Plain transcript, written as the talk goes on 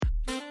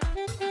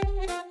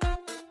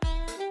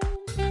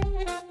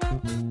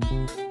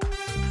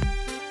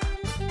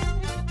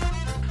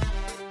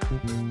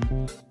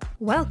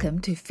Welcome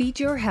to Feed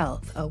Your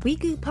Health, a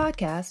weekly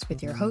podcast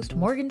with your host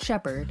Morgan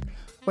Shepherd,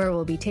 where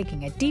we'll be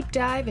taking a deep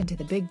dive into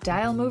the big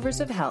dial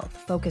movers of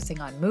health, focusing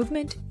on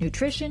movement,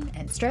 nutrition,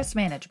 and stress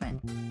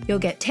management. You'll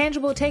get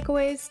tangible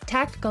takeaways,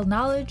 tactical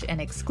knowledge,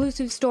 and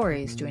exclusive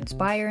stories to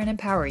inspire and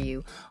empower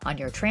you on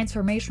your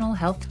transformational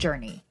health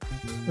journey.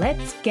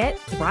 Let's get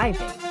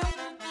thriving.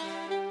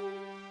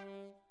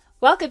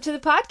 Welcome to the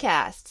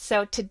podcast.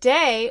 So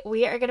today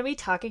we are going to be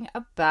talking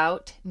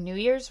about New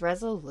Year's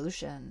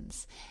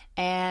resolutions.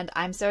 And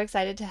I'm so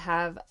excited to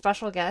have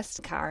special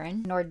guest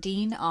Karin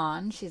Nordin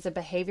on. She's a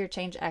behavior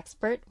change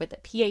expert with a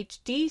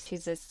PhD.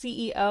 She's a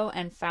CEO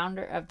and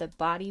founder of the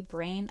Body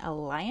Brain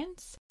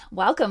Alliance.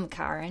 Welcome,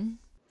 Karin.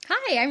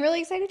 Hi, I'm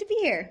really excited to be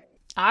here.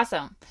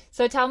 Awesome.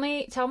 So tell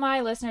my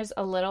listeners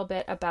a little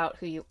bit about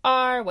who you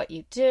are, what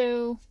you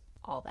do,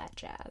 all that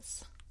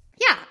jazz.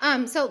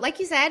 Yeah, so like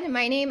you said,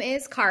 my name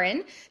is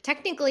Karin.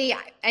 Technically,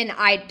 and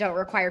I don't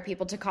require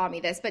people to call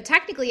me this, but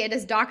technically it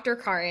is Dr.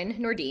 Karin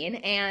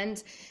Nordin,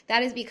 and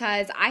that is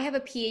because I have a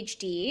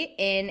PhD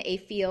in a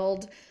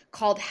field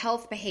called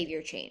health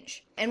behavior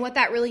change. And what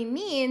that really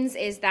means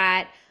is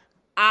that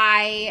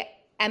I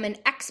am an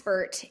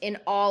expert in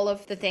all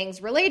of the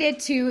things related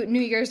to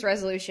New Year's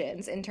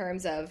resolutions in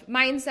terms of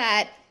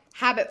mindset,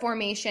 habit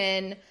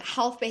formation,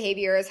 health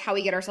behaviors, how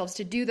we get ourselves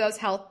to do those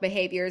health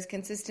behaviors,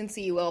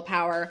 consistency,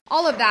 willpower,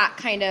 all of that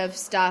kind of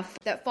stuff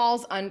that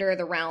falls under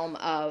the realm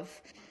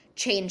of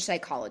change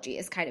psychology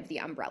is kind of the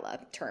umbrella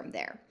term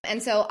there.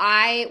 And so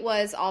I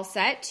was all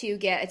set to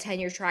get a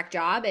tenure track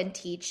job and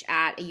teach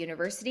at a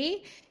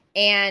university.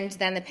 And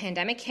then the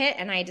pandemic hit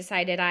and I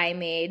decided I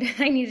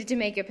needed to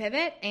make a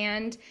pivot.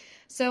 And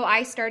so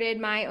I started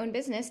my own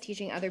business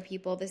teaching other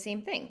people the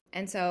same thing.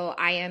 And so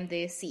I am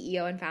the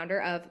CEO and founder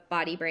of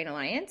Body Brain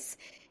Alliance,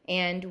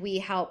 and we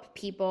help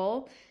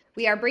people.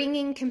 We are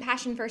bringing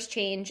compassion first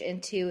change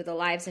into the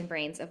lives and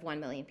brains of 1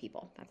 million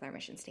people. That's our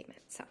mission statement.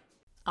 So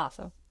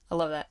awesome. I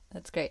love that.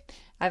 That's great.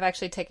 I've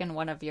actually taken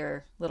one of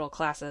your little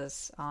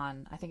classes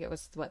on, I think it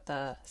was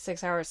the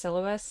 6-hour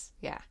syllabus.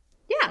 Yeah.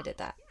 I did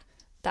that.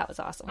 That was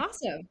awesome.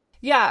 Awesome.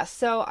 Yeah,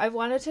 so I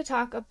wanted to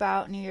talk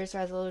about New Year's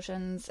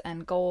resolutions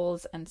and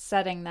goals and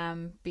setting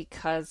them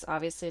because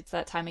obviously it's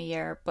that time of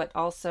year, but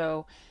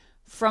also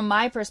from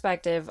my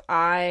perspective,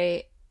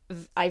 I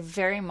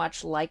very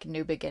much like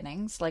new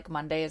beginnings. Like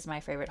Monday is my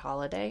favorite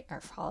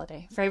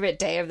favorite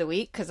day of the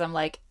week because I'm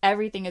like,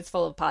 everything is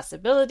full of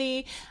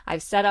possibility.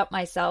 I've set up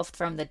myself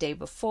from the day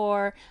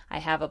before. I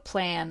have a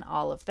plan,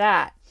 all of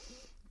that.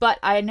 But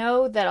I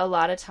know that a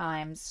lot of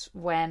times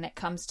when it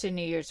comes to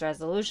New Year's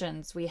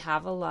resolutions, we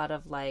have a lot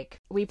of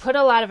we put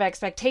a lot of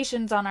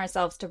expectations on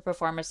ourselves to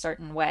perform a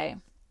certain way.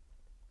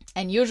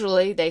 And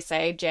usually they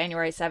say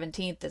January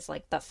 17th is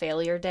the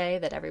failure day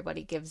that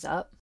everybody gives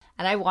up.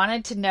 And I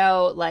wanted to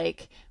know,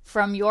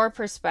 from your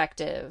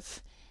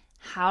perspective,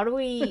 how do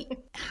we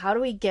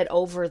get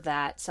over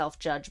that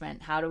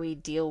self-judgment? How do we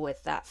deal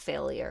with that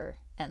failure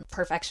and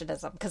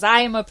perfectionism? Because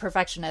I am a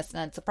perfectionist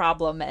and it's a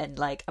problem and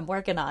I'm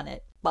working on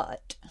it.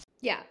 But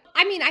yeah,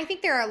 I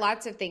think there are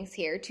lots of things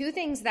here. Two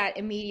things that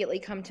immediately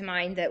come to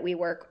mind that we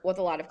work with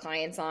a lot of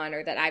clients on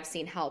or that I've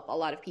seen help a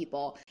lot of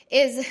people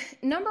is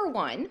number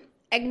one,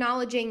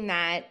 acknowledging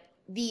that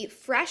the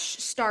fresh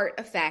start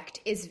effect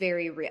is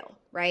very real,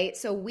 right?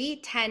 So we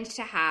tend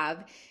to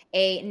have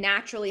a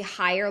naturally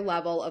higher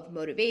level of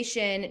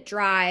motivation,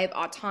 drive,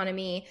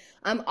 autonomy,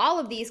 all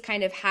of these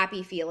kind of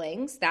happy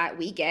feelings that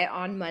we get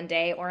on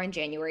Monday or on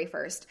January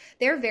 1st.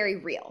 They're very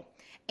real.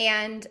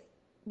 And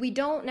we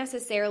don't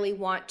necessarily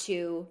want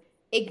to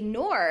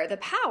ignore the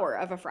power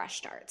of a fresh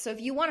start. So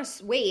if you want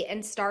to wait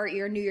and start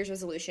your New Year's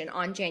resolution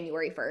on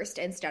January 1st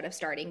instead of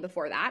starting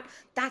before that,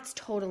 that's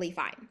totally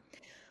fine.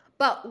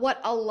 But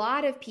what a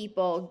lot of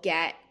people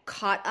get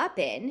caught up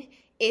in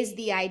is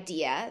the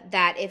idea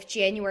that if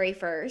January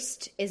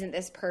 1st isn't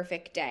this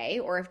perfect day,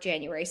 or if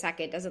January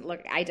 2nd doesn't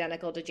look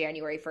identical to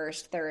January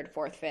 1st, 3rd,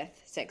 4th, 5th,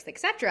 6th,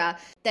 etc.,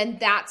 then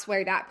that's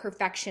where that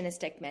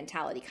perfectionistic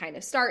mentality kind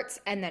of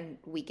starts, and then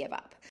we give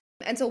up.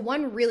 And so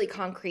one really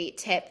concrete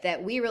tip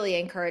that we really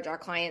encourage our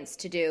clients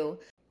to do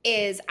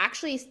is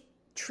actually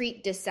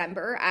treat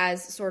December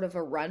as sort of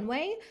a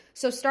runway.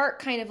 So start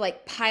kind of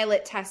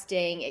pilot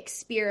testing,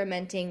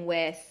 experimenting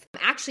with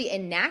actually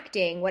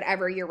enacting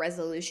whatever your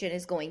resolution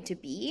is going to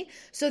be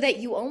so that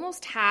you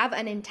almost have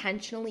an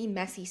intentionally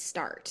messy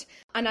start.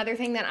 Another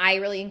thing that I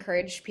really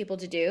encourage people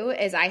to do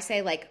is I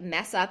say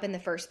mess up in the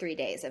first 3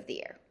 days of the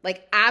year.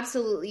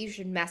 Absolutely you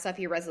should mess up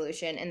your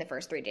resolution in the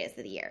first 3 days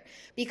of the year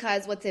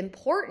because what's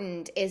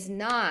important is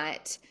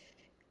not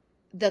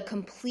the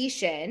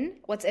completion.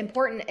 What's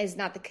important is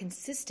not the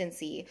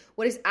consistency.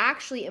 What is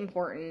actually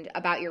important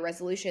about your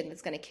resolution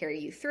that's going to carry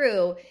you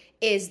through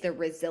is the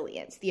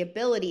resilience, the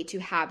ability to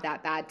have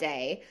that bad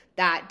day,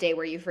 that day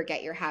where you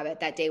forget your habit,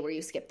 that day where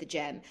you skip the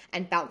gym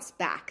and bounce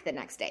back the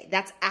next day.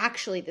 That's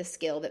actually the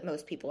skill that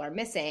most people are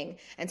missing.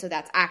 And so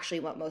that's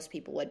actually what most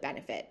people would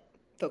benefit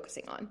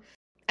focusing on.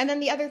 And then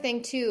the other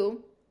thing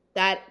too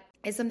that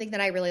is something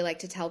that I really like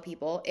to tell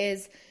people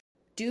is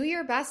do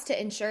your best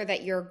to ensure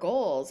that your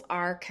goals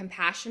are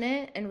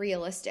compassionate and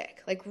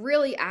realistic. Like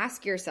really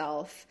ask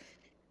yourself,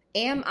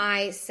 am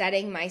I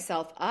setting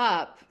myself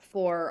up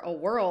for a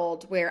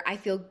world where I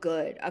feel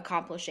good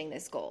accomplishing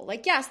this goal?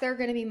 Like, yes, there are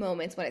going to be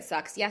moments when it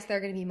sucks. Yes, there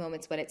are going to be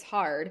moments when it's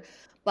hard.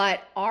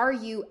 But are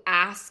you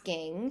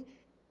asking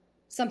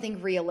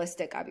something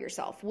realistic of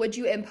yourself? Would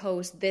you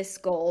impose this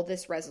goal,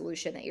 this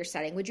resolution that you're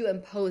setting? Would you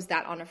impose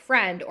that on a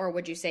friend, or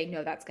would you say,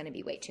 no, that's going to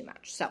be way too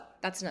much? So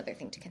that's another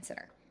thing to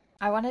consider.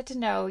 I wanted to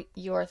know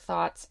your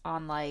thoughts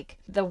on like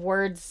the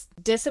words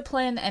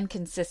discipline and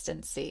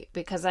consistency,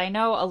 because I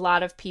know a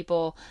lot of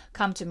people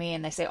come to me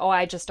and they say, oh,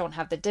 I just don't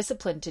have the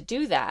discipline to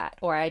do that,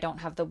 or I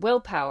don't have the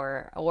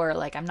willpower, or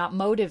like I'm not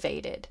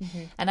motivated.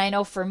 Mm-hmm. And I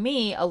know for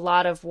me, a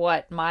lot of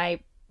what my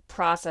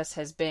process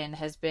has been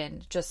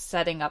just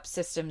setting up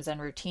systems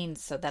and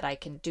routines so that I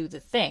can do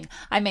the thing.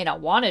 I may not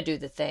want to do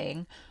the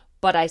thing,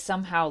 but I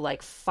somehow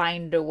like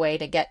find a way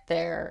to get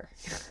there.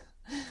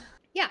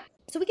 Yeah.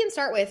 So we can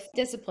start with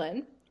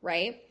discipline,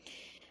 right?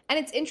 And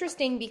it's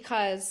interesting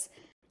because,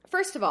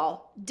 first of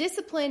all,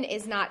 discipline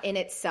is not in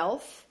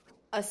itself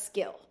a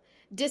skill.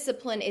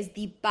 Discipline is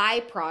the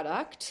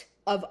byproduct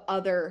of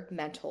other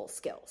mental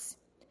skills.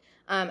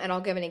 And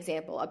I'll give an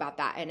example about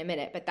that in a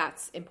minute, but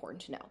that's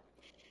important to know.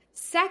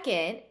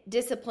 Second,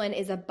 discipline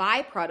is a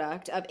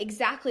byproduct of,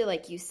 exactly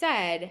like you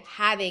said,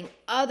 having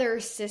other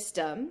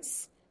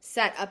systems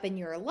set up in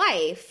your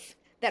life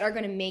that are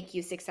going to make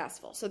you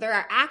successful. So there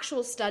are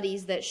actual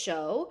studies that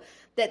show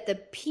that the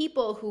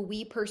people who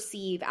we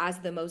perceive as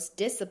the most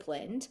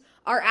disciplined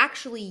are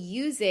actually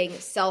using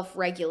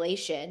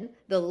self-regulation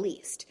the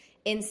least.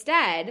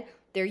 Instead,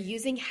 they're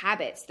using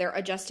habits, they're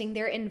adjusting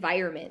their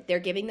environment, they're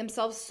giving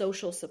themselves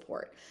social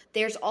support.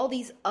 There's all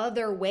these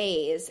other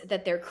ways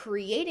that they're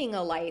creating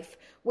a life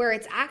where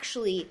it's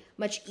actually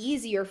much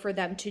easier for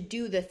them to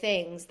do the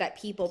things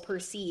that people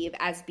perceive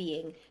as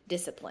being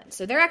disciplined.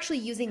 So they're actually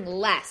using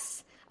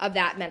less of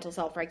that mental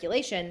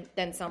self-regulation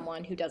than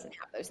someone who doesn't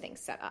have those things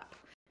set up.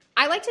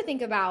 I like to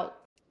think about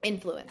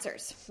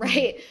influencers,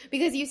 right?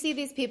 Because you see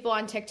these people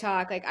on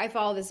TikTok, like I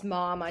follow this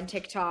mom on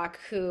TikTok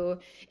who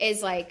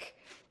is like,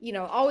 you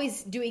know,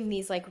 always doing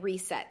these like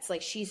resets.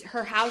 Like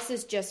her house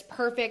is just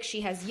perfect.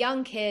 She has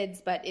young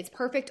kids, but it's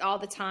perfect all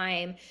the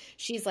time.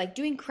 She's like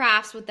doing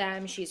crafts with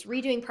them. She's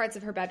redoing parts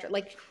of her bedroom.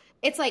 Like,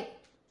 it's like,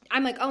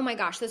 I'm like, oh my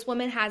gosh, this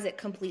woman has it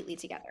completely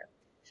together.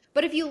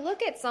 But if you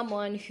look at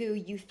someone who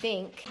you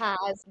think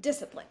has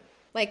discipline,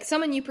 like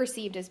someone you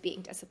perceived as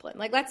being disciplined,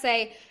 like let's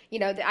say, you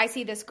know, I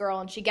see this girl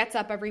and she gets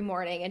up every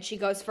morning and she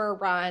goes for a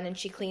run and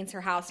she cleans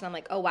her house and I'm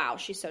like, oh wow,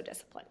 she's so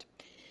disciplined.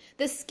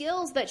 The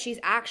skills that she's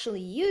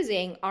actually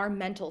using are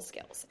mental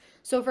skills.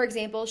 So for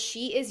example,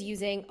 she is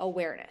using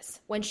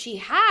awareness. When she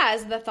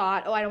has the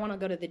thought, oh, I don't want to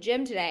go to the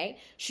gym today,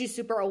 she's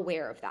super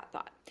aware of that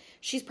thought.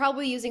 She's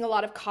probably using a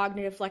lot of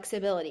cognitive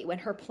flexibility. When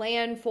her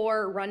plan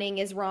for running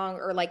is wrong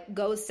or like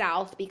goes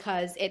south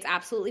because it's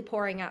absolutely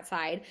pouring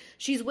outside,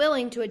 she's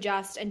willing to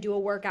adjust and do a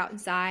workout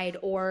inside,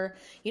 or,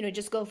 you know,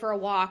 just go for a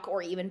walk,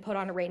 or even put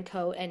on a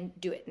raincoat and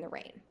do it in the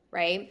rain,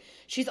 right?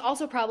 She's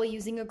also probably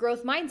using a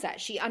growth mindset.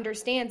 She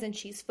understands and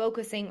she's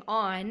focusing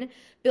on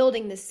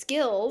building the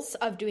skills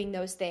of doing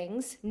those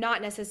things,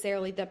 not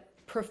necessarily the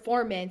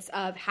performance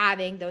of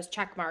having those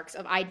check marks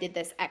of I did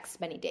this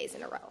X many days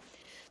in a row.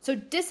 So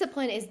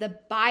discipline is the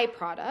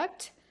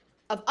byproduct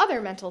of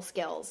other mental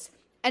skills.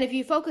 And if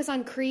you focus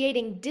on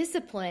creating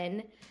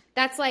discipline,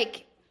 that's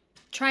like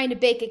trying to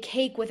bake a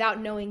cake without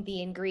knowing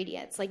the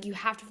ingredients. Like you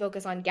have to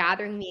focus on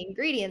gathering the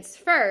ingredients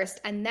first,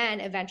 and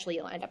then eventually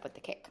you'll end up with the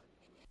cake.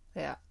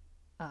 Yeah,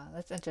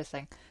 that's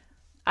interesting.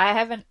 I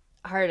haven't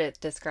heard it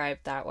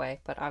described that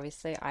way, but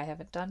obviously I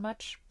haven't done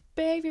much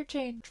behavior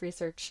change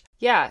research.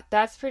 Yeah,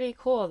 that's pretty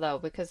cool though,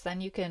 because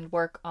then you can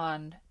work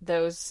on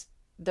those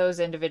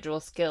individual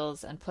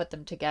skills and put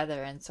them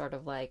together and sort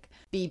of like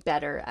be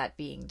better at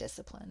being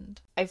disciplined.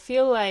 I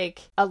feel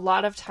like a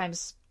lot of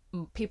times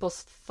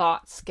people's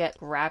thoughts get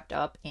wrapped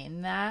up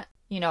in that.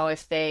 You know,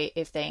 if they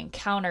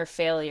encounter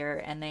failure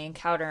and they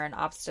encounter an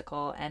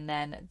obstacle and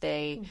then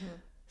they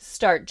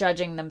start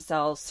judging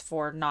themselves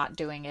for not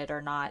doing it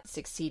or not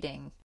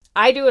succeeding.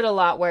 I do it a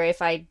lot where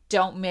if I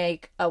don't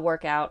make a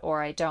workout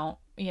or I don't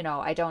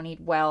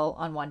eat well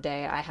on one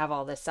day, I have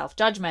all this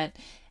self-judgment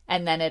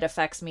and then it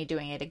affects me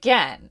doing it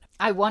again.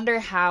 I wonder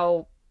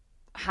how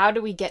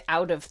do we get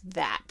out of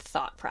that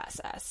thought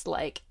process?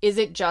 Like, is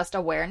it just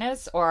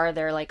awareness, or are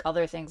there like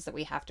other things that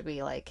we have to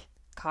be like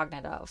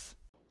cognizant of?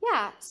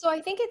 Yeah, so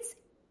I think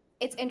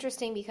it's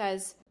interesting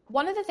because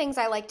one of the things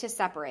I like to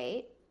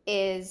separate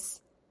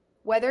is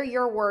whether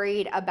you're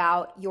worried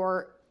about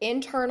your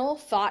internal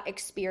thought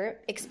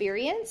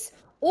experience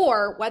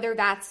or whether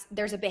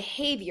there's a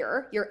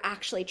behavior you're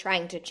actually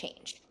trying to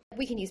change.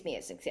 We can use me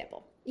as an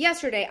example.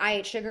 Yesterday, I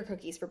ate sugar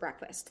cookies for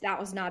breakfast. That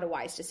was not a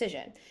wise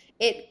decision.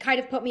 It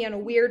kind of put me on a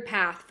weird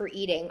path for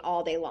eating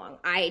all day long.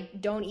 I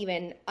don't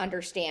even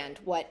understand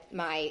what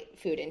my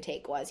food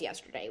intake was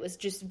yesterday. It was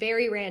just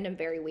very random,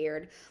 very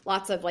weird.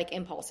 Lots of like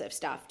impulsive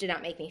stuff. Did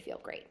not make me feel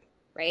great,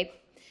 right?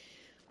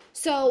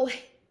 So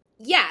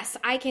yes,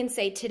 I can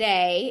say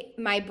today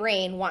my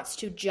brain wants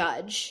to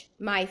judge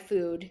my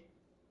food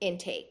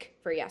intake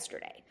for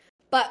yesterday.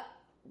 But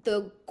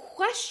the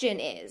question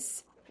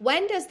is,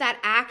 when does that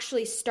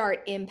actually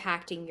start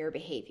impacting your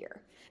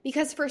behavior?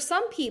 Because for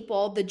some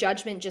people, the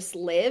judgment just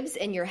lives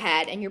in your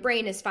head and your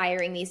brain is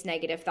firing these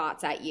negative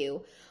thoughts at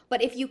you.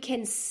 But if you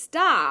can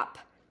stop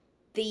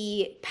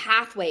the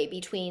pathway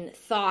between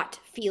thought,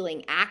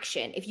 feeling,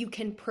 action, if you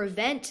can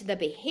prevent the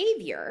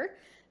behavior,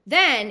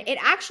 then it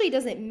actually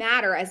doesn't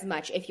matter as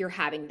much if you're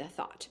having the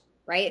thought,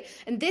 right?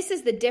 And this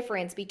is the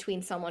difference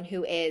between someone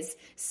who is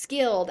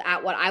skilled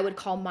at what I would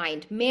call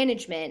mind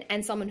management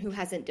and someone who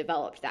hasn't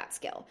developed that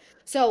skill.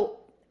 So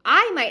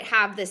I might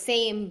have the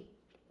same,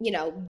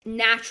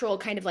 natural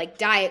kind of like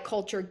diet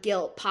culture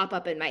guilt pop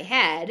up in my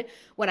head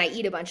when I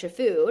eat a bunch of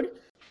food,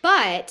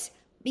 but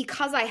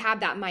because I have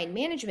that mind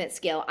management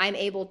skill, I'm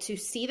able to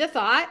see the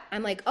thought.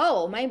 I'm like,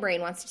 oh, my brain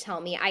wants to tell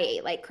me I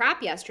ate like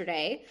crap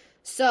yesterday,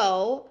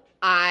 so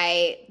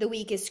the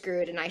week is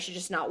screwed and I should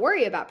just not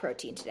worry about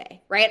protein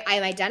today, right?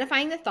 I'm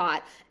identifying the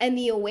thought, and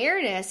the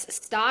awareness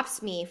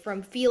stops me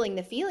from feeling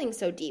the feeling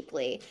so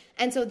deeply.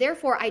 And so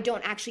therefore I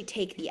don't actually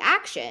take the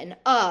action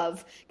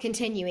of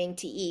continuing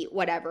to eat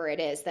whatever it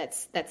is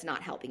that's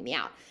not helping me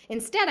out.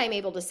 Instead, I'm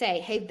able to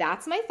say, hey,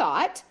 that's my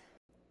thought.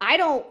 I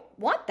don't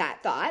want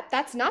that thought.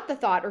 That's not the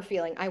thought or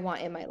feeling I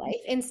want in my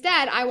life.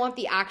 Instead, I want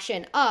the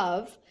action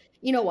of,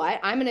 you know what,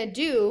 I'm going to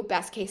do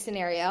best case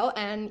scenario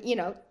and,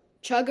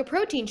 chug a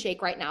protein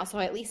shake right now. So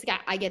at least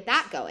I get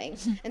that going.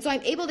 And so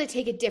I'm able to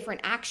take a different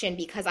action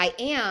because I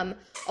am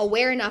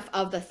aware enough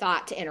of the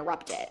thought to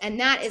interrupt it. And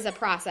that is a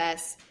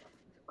process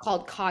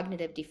called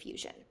cognitive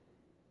diffusion,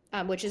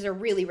 which is a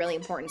really, really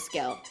important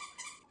skill.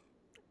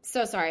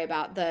 So sorry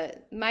about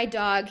my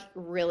dog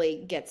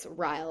really gets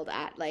riled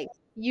at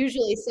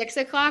usually 6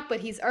 o'clock, but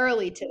he's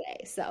early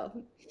today. So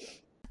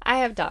I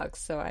have dogs,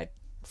 so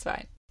it's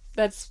fine.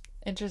 That's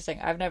interesting.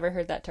 I've never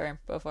heard that term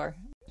before.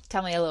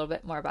 Tell me a little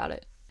bit more about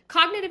it.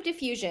 Cognitive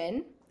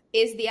diffusion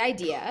is the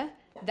idea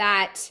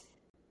that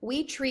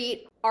we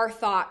treat our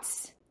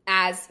thoughts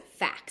as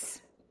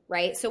facts,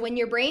 right? So when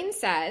your brain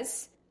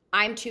says,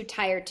 I'm too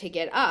tired to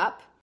get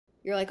up,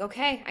 you're like,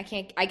 okay,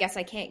 I guess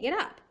I can't get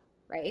up,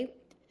 right?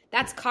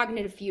 That's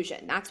cognitive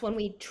fusion. That's when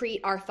we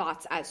treat our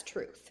thoughts as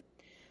truth.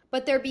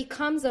 But there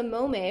becomes a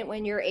moment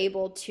when you're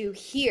able to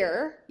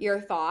hear your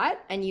thought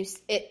and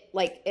it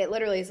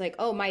literally is like,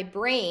 oh, my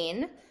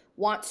brain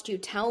wants to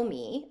tell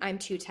me I'm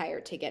too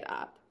tired to get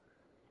up.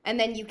 And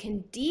then you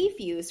can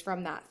defuse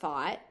from that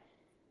thought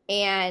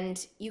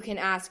and you can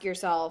ask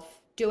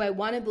yourself, do I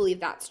want to believe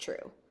that's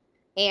true?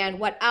 And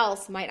what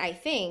else might I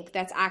think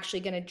that's actually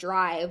going to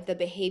drive the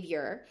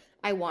behavior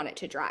I want it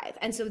to drive?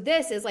 And so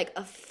this is like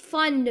a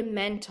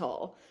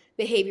fundamental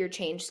behavior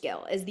change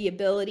skill, is the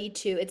ability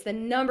to, it's the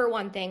number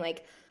one thing,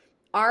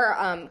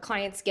 our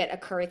clients get a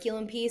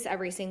curriculum piece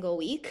every single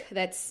week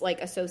that's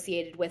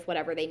associated with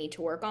whatever they need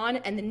to work on.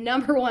 And the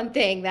number one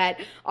thing that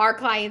our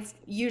clients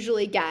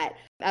usually get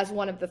as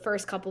one of the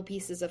first couple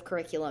pieces of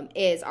curriculum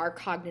is our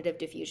cognitive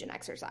diffusion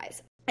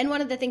exercise. And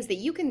one of the things that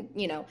you can,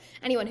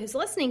 anyone who's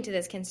listening to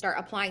this can start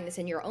applying this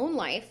in your own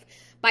life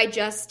by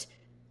just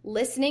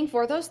listening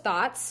for those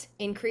thoughts,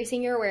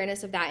 increasing your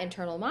awareness of that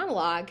internal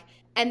monologue,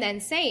 and then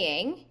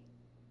saying,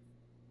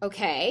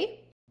 okay,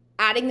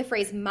 adding the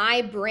phrase,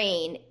 my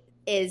brain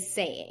is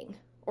saying,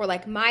 or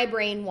my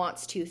brain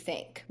wants to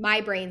think,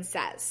 my brain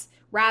says,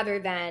 rather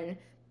than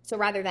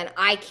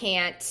I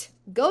can't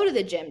go to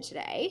the gym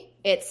today,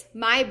 it's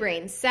my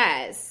brain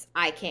says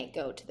I can't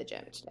go to the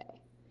gym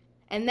today.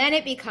 And then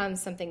it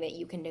becomes something that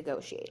you can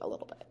negotiate a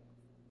little bit.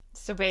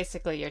 So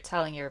basically you're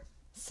telling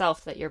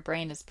yourself that your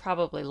brain is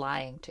probably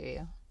lying to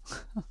you.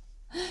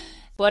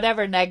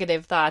 Whatever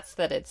negative thoughts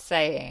that it's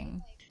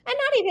saying. And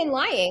not even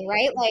lying,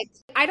 right?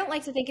 I don't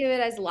like to think of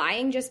it as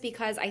lying just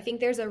because I think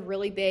there's a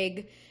really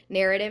big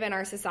narrative in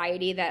our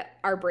society that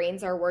our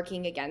brains are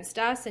working against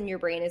us and your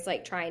brain is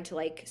trying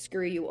to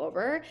screw you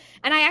over.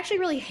 And I actually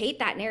really hate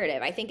that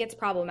narrative. I think it's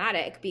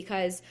problematic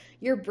because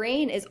your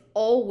brain is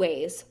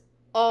always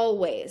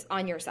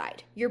on your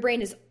side. Your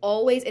brain is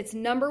always, its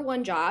number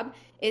one job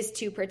is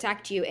to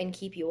protect you and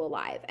keep you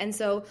alive. And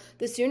so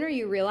the sooner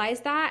you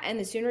realize that and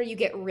the sooner you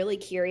get really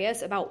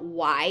curious about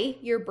why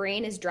your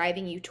brain is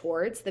driving you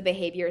towards the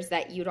behaviors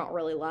that you don't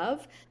really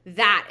love,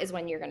 that is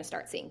when you're going to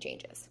start seeing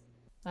changes.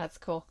 That's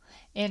cool.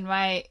 In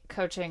my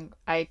coaching,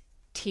 I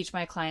teach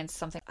my clients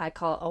something I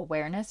call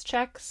awareness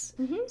checks.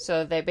 Mm-hmm.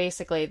 So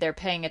they're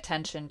paying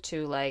attention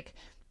to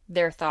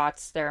their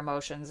thoughts, their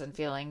emotions and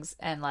feelings,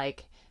 and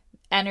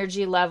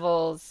energy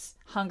levels,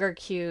 hunger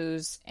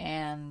cues,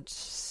 and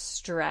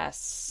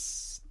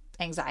stress,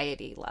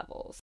 anxiety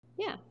levels.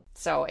 Yeah.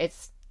 So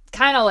it's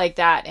kind of like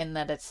that in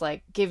that it's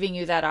giving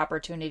you that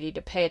opportunity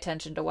to pay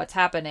attention to what's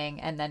happening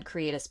and then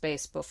create a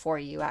space before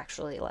you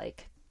actually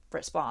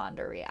respond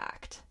or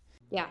react.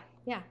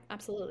 Yeah,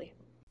 absolutely.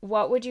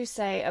 What would you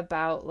say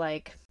about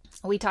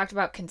we talked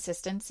about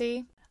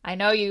consistency. I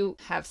know you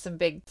have some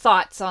big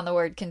thoughts on the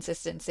word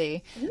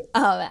consistency,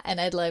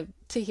 and I'd love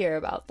to hear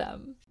about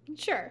them.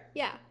 Sure,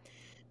 yeah.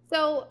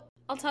 So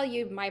I'll tell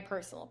you my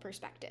personal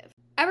perspective.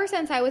 Ever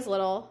since I was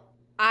little,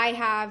 I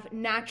have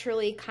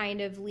naturally kind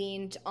of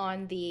leaned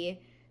on the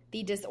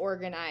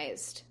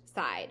disorganized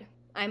side.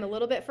 I'm a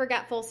little bit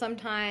forgetful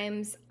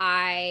sometimes.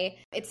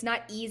 It's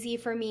not easy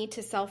for me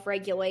to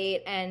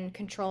self-regulate and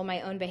control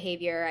my own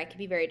behavior. I can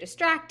be very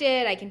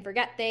distracted. I can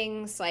forget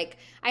things. Like,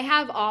 I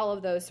have all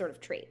of those sort of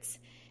traits.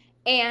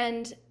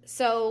 And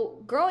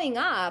so growing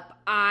up,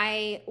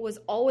 I was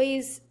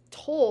always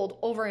told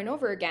over and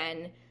over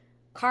again,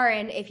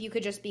 Karin, if you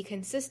could just be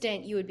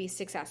consistent, you would be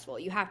successful.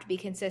 You have to be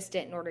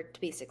consistent in order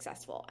to be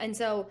successful. And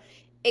so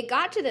it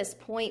got to this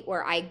point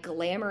where I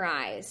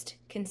glamorized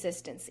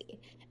consistency.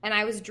 And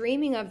I was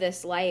dreaming of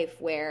this life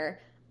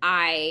where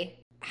I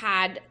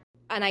had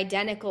an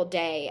identical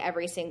day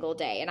every single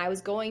day. And I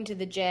was going to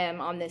the gym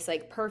on this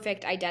like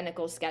perfect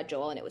identical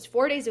schedule. And it was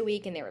 4 days a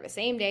week and they were the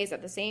same days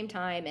at the same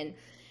time. And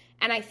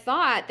I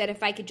thought that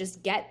if I could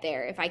just get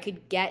there, if I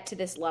could get to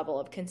this level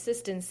of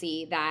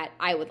consistency, that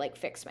I would like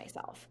fix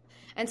myself.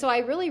 And so I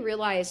really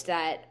realized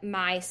that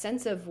my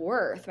sense of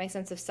worth, my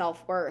sense of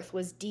self-worth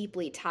was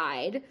deeply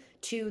tied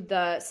to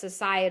the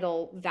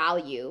societal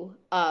value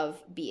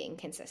of being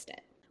consistent.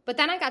 But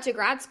then I got to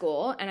grad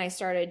school and I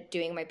started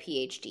doing my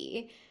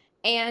PhD.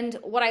 And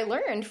what I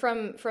learned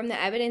from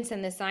the evidence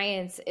and the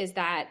science is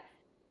that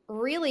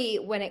really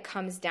when it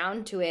comes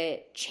down to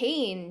it,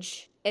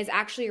 change is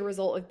actually a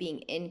result of being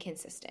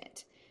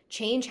inconsistent.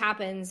 Change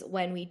happens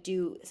when we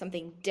do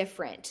something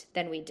different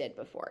than we did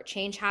before.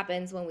 Change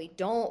happens when we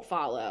don't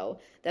follow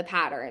the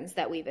patterns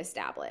that we've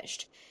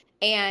established.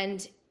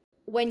 And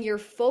when you're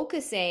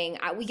focusing,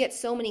 we get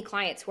so many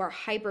clients who are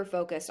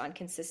hyper-focused on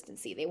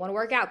consistency. They want to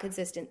work out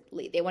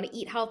consistently. They want to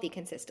eat healthy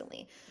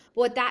consistently.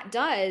 But what that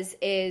does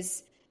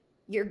is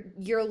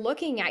you're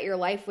looking at your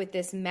life with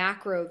this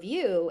macro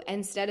view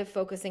instead of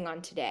focusing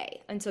on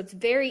today. And so it's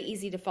very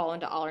easy to fall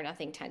into all or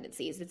nothing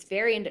tendencies. It's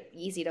very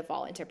easy to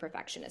fall into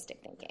perfectionistic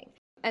thinking.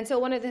 And so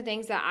one of the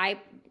things that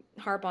I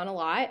harp on a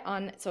lot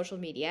on social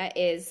media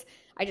is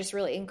I just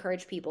really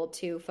encourage people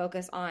to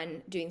focus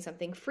on doing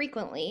something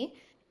frequently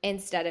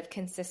instead of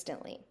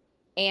consistently,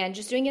 and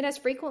just doing it as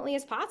frequently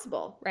as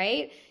possible,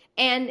 right?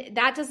 And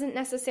that doesn't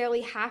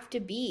necessarily have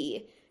to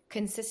be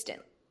consistent.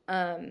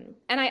 And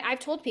I've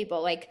told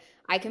people, like,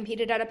 I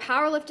competed at a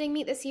powerlifting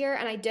meet this year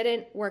and I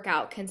didn't work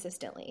out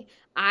consistently.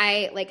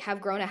 I have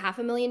grown a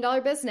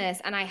 $500,000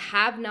 business and I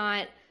have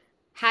not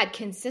had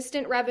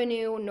consistent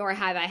revenue, nor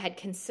have I had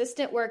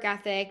consistent work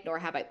ethic, nor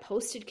have I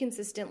posted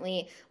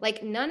consistently.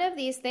 Like, none of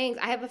these things.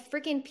 I have a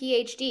freaking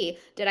PhD.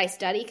 Did I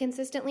study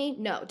consistently?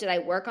 No. Did I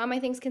work on my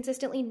things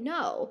consistently?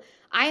 No.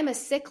 I am a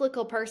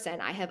cyclical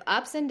person. I have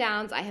ups and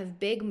downs. I have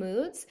big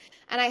moods.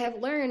 And I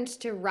have learned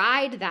to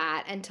ride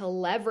that and to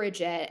leverage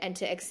it and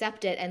to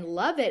accept it and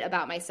love it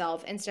about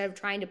myself instead of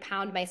trying to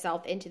pound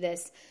myself into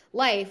this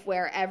life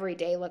where every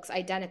day looks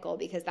identical,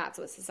 because that's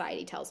what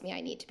society tells me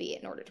I need to be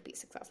in order to be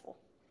successful.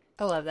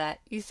 I love that.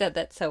 You said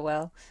that so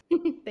well.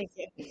 Thank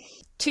you.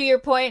 To your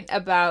point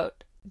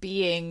about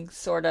being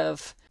sort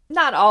of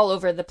not all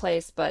over the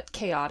place, but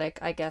chaotic,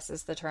 I guess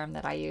is the term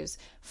that I use.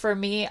 For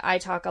me, I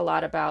talk a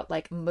lot about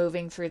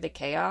moving through the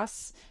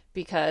chaos,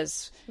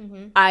 because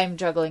I'm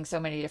juggling so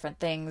many different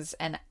things.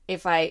 And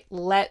if I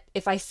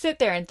sit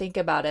there and think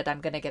about it, I'm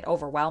going to get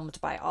overwhelmed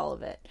by all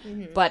of it.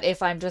 But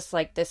if I'm just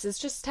like, this is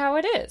just how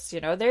it is,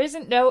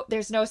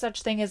 there's no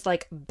such thing as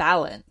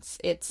balance.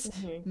 It's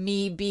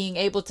me being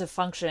able to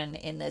function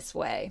in this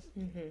way.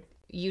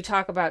 You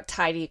talk about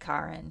tidy,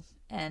 Karin,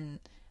 and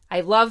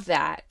I love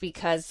that,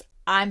 because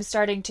I'm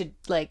starting to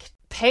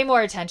pay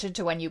more attention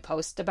to when you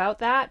post about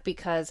that,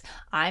 because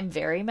I'm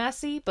very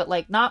messy, but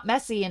not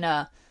messy in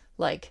a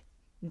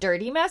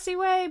dirty messy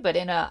way, but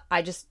in a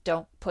I just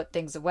don't put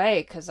things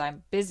away because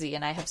I'm busy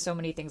and I have so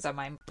many things on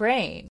my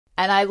brain.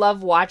 And I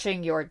love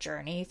watching your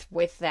journey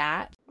with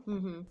that.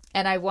 And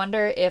I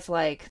wonder if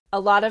a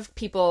lot of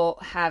people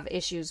have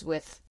issues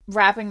with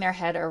wrapping their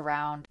head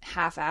around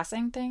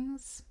half-assing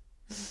things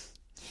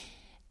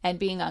and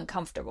being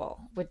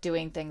uncomfortable with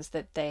doing things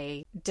that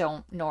they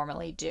don't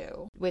normally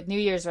do. With New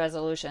Year's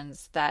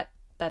resolutions,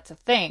 that's a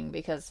thing,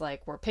 because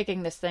we're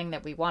picking this thing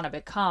that we want to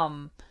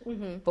become,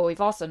 but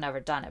we've also never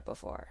done it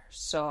before.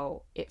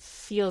 So it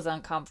feels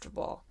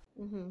uncomfortable.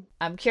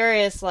 I'm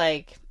curious,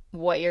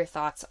 what your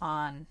thoughts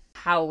on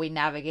how we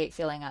navigate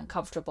feeling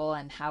uncomfortable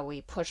and how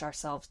we push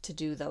ourselves to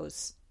do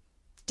those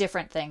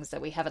different things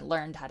that we haven't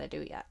learned how to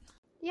do yet.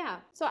 Yeah.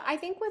 So I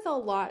think with a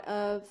lot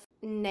of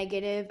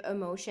negative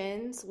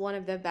emotions, one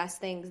of the best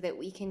things that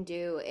we can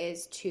do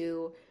is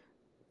to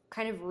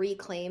kind of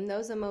reclaim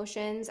those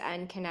emotions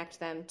and connect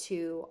them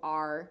to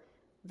our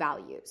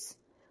values.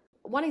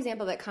 One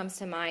example that comes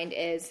to mind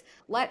is,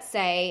 let's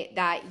say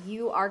that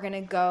you are going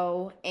to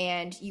go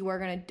and you are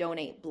going to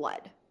donate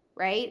blood,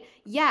 right?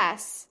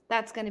 Yes,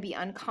 that's going to be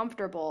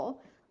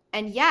uncomfortable.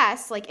 And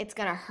yes, it's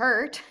going to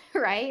hurt,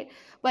 right?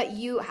 But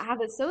you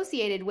have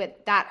associated with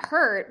that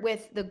hurt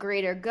with the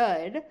greater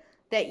good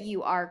that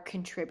you are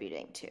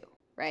contributing to,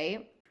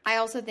 right? I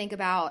also think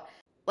about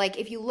like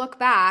if you look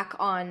back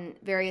on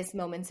various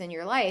moments in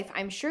your life,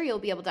 I'm sure you'll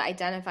be able to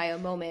identify a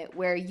moment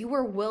where you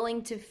were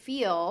willing to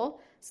feel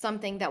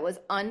something that was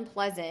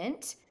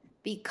unpleasant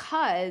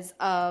because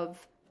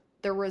of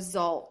the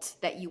result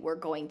that you were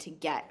going to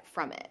get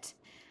from it.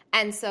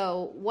 And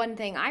so one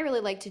thing I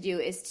really like to do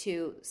is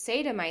to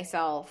say to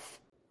myself,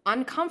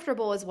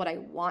 uncomfortable is what I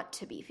want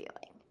to be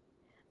feeling.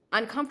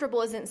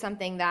 Uncomfortable isn't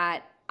something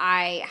that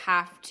I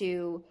have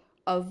to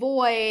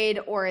avoid,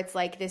 or it's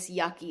like this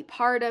yucky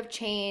part of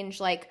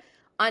change. Like,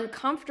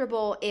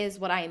 uncomfortable is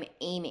what I am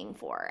aiming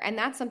for. And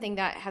that's something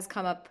that has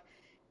come up,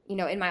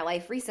 in my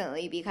life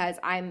recently, because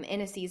I'm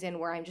in a season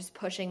where I'm just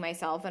pushing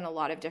myself in a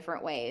lot of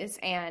different ways.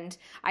 And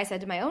I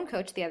said to my own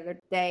coach the other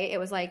day, it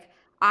was like,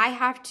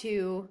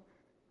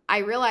 I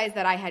realized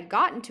that I had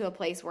gotten to a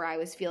place where I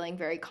was feeling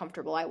very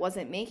comfortable. I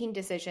wasn't making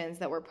decisions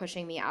that were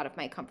pushing me out of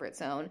my comfort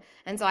zone.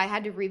 And so I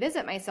had to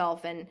revisit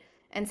myself and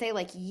say,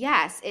 like,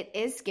 yes, it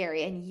is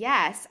scary. And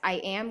yes, I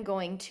am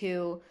going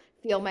to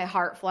feel my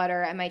heart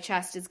flutter and my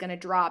chest is going to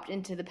drop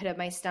into the pit of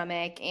my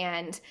stomach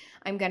and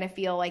I'm going to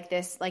feel like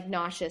this like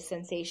nauseous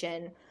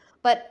sensation.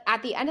 But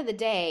at the end of the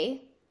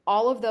day,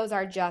 all of those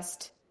are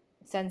just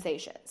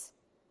sensations.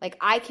 Like,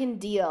 I can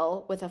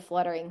deal with a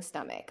fluttering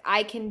stomach.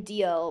 I can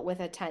deal with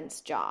a tense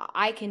jaw.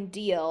 I can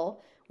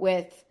deal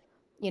with,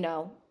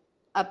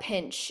 a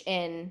pinch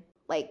in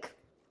like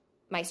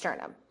my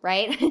sternum,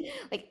 right?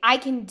 Like, I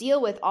can deal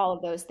with all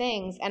of those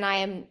things, and I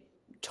am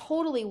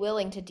totally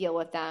willing to deal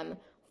with them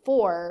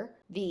for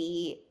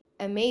the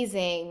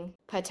amazing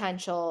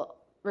potential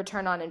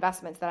return on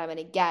investments that I'm going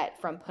to get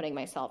from putting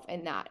myself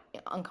in that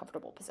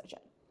uncomfortable position.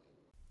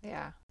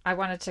 Yeah. I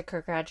wanted to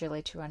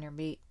congratulate you on your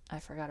meet. I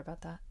forgot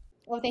about that.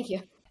 Well, thank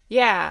you.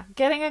 Yeah,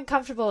 getting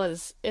uncomfortable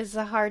is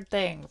a hard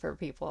thing for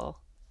people.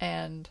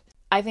 And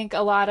I think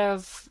a lot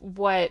of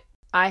what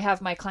I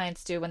have my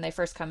clients do when they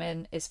first come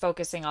in is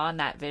focusing on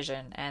that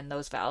vision and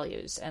those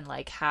values, and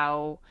like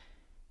how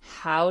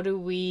do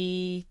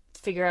we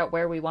figure out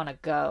where we want to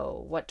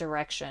go, what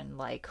direction,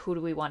 like who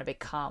do we want to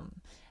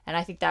become. And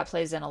I think that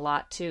plays in a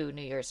lot to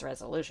New Year's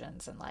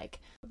resolutions, and like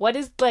what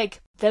is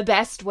like the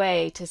best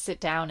way to sit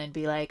down and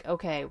be like,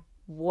 okay,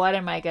 what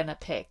am I going to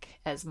pick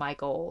as my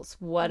goals?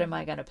 What am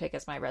I going to pick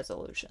as my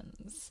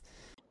resolutions?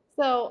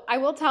 So I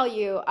will tell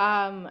you,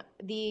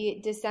 the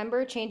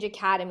December Change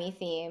Academy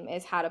theme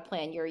is how to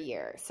plan your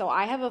year. So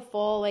I have a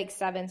full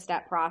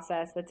 7-step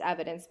process that's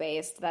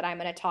evidence-based that I'm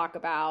going to talk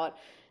about,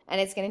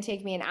 and it's going to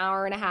take me an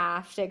hour and a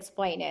half to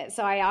explain it.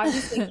 So I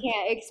obviously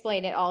can't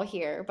explain it all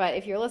here, but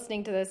if you're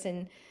listening to this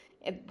and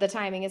the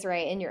timing is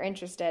right and you're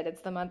interested,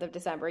 it's the month of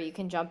December, you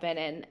can jump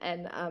in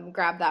and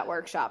grab that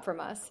workshop from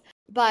us.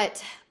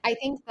 But I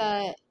think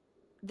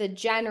the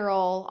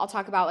general, I'll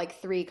talk about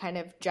 3 kind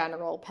of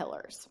general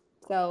pillars.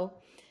 So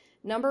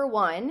number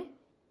 1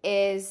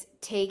 is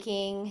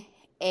taking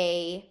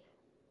an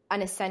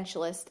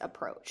essentialist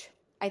approach.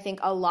 I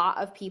think a lot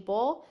of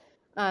people,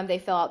 they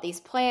fill out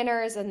these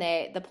planners, and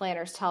the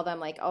planners tell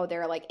them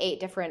there are 8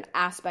 different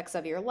aspects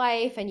of your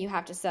life and you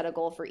have to set a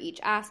goal for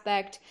each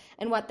aspect.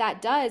 And what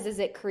that does is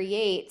it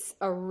creates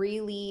a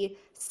really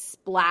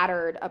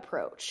splattered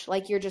approach.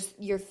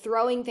 You're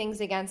throwing things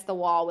against the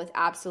wall with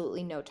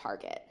absolutely no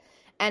target.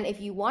 And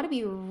if you want to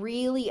be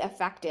really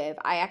effective,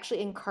 I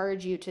actually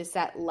encourage you to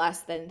set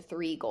less than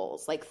 3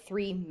 goals,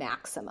 3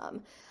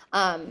 maximum.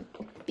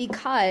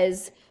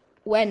 Because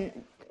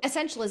when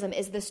essentialism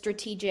is the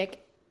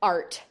strategic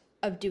art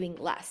of doing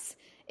less.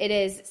 It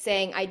is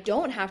saying, I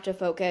don't have to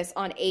focus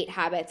on 8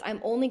 habits. I'm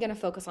only going to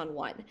focus on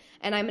 1.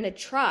 And I'm going to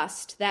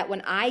trust that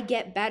when I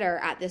get better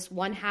at this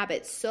one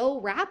habit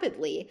so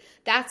rapidly,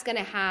 that's going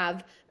to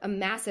have a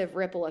massive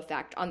ripple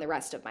effect on the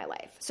rest of my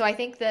life. So I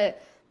think the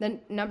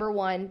number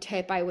 1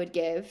 tip I would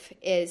give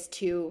is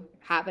to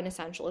have an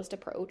essentialist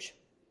approach.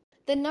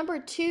 The number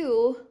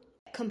 2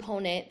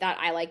 component that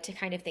I like to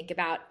kind of think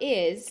about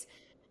is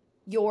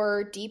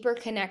your deeper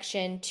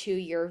connection to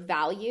your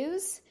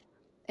values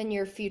and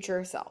your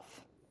future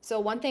self. So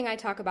one thing I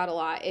talk about a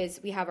lot is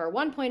we have our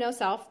 1.0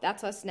 self,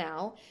 that's us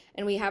now,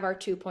 and we have our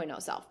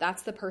 2.0 self,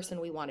 that's the person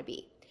we want to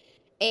be.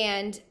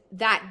 And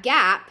that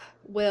gap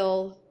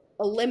will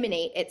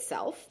eliminate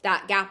itself,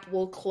 that gap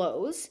will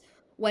close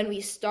when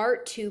we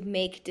start to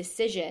make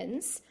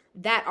decisions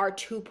that our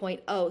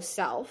 2.0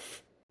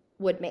 self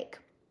would make.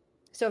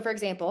 So for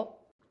example,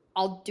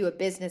 I'll do a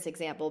business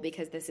example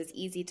because this is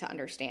easy to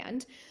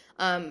understand.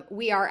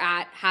 We are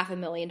at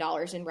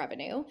 $500,000 in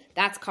revenue.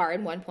 That's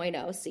Karin 1.0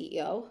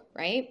 CEO,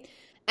 right?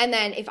 And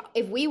then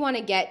if we want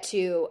to get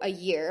to a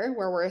year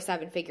where we're a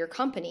 7-figure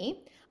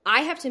company,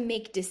 I have to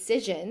make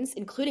decisions,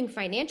 including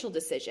financial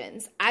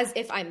decisions, as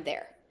if I'm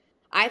there.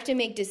 I have to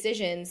make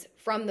decisions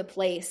from the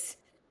place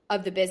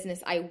of the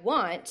business I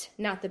want,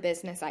 not the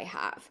business I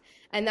have.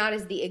 And that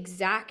is the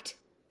exact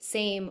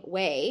same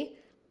way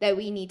that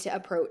we need to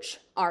approach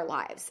our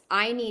lives.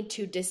 I need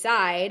to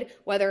decide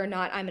whether or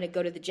not I'm going to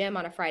go to the gym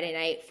on a Friday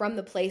night from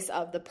the place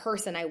of the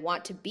person I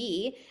want to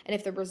be. And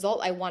if the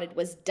result I wanted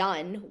was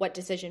done, what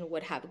decision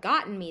would have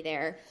gotten me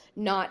there,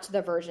 not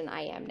the version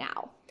I am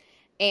now.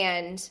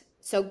 And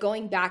So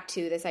going back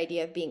to this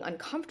idea of being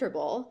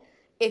uncomfortable,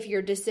 if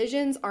your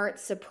decisions aren't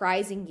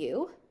surprising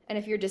you, and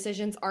if your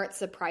decisions aren't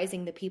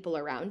surprising the people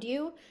around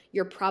you,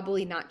 you're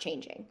probably not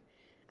changing.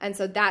 And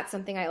so that's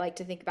something I like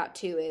to think about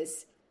too,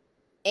 is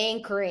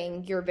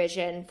anchoring your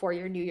vision for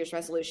your New Year's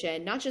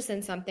resolution, not just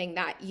in something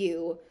that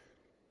you've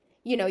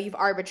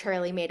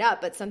arbitrarily made up,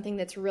 but something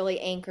that's really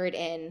anchored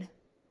in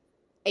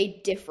a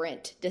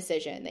different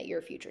decision that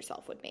your future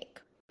self would make.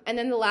 And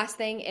then the last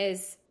thing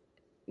is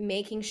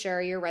making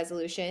sure your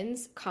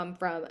resolutions come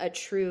from a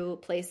true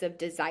place of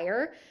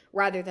desire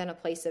rather than a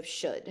place of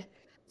should.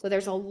 So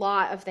there's a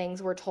lot of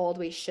things we're told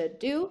we should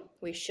do.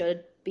 We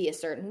should be a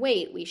certain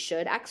weight. We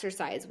should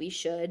exercise. We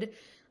should,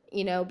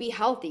 be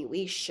healthy.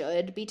 We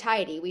should be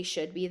tidy. We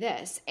should be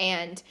this.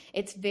 And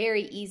it's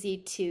very easy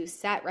to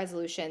set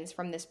resolutions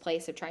from this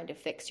place of trying to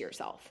fix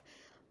yourself.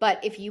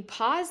 But if you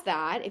pause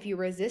that, if you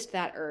resist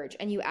that urge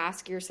and you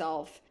ask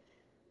yourself,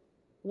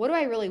 what do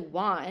I really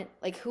want?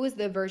 Like, who is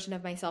the version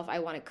of myself I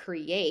want to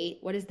create?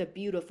 What is the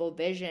beautiful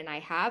vision I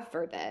have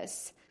for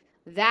this?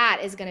 That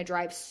is going to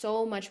drive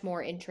so much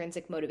more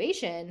intrinsic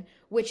motivation,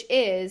 which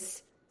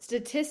is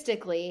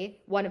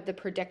statistically one of the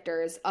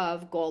predictors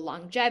of goal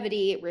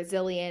longevity,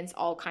 resilience,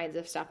 all kinds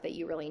of stuff that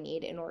you really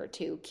need in order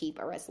to keep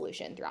a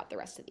resolution throughout the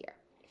rest of the year.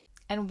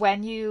 And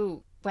when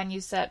you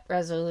set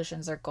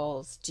resolutions or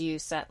goals, do you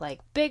set like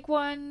big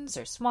ones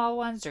or small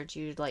ones, or do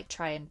you like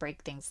try and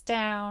break things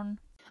down?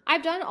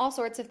 I've done all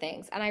sorts of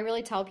things, and I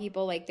really tell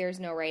people like there's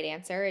no right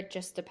answer. It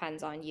just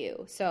depends on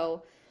you.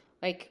 So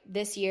like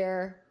this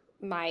year,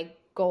 my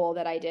goal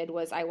that I did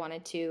was I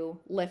wanted to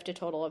lift a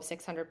total of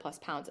 600 plus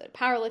pounds at a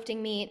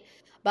powerlifting meet.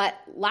 But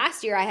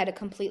last year I had a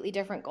completely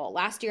different goal.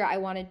 Last year I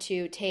wanted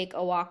to take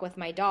a walk with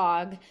my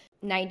dog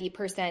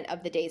 90%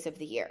 of the days of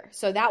the year.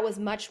 So that was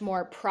much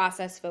more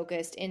process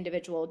focused,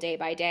 individual, day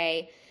by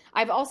day.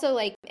 I've also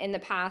like in the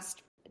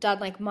past done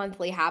like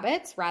monthly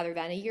habits rather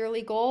than a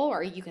yearly goal,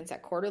 or you can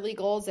set quarterly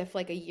goals if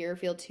like a year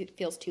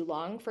feels too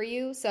long for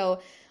you.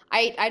 So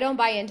I don't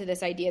buy into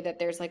this idea that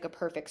there's like a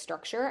perfect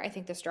structure. I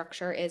think the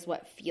structure is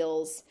what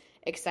feels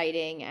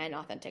exciting and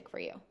authentic for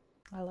you.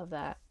 I love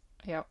that.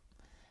 Yep.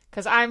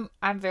 Because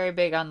I'm very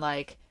big on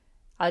like,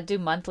 I do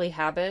monthly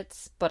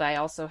habits, but I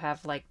also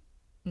have like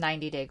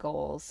 90-day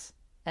goals.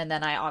 And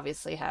then I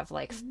obviously have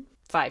like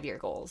 5-year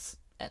goals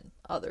and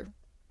other,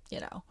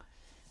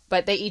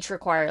 but they each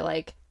require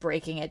like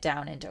breaking it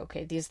down into,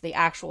 okay, these are the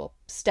actual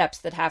steps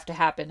that have to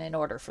happen in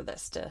order for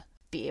this to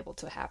be able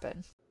to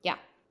happen. Yeah,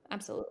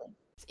 absolutely.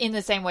 In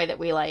the same way that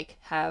we like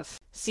have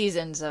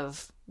seasons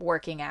of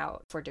working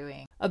out for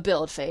doing a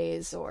build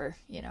phase, or,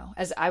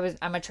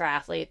 I'm a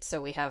triathlete,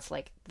 so we have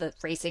like the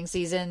racing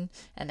season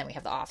and then we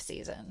have the off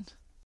season.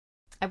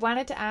 I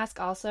wanted to ask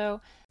also,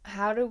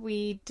 how do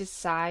we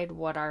decide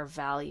what our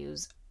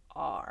values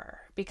are?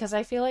 Because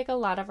I feel like a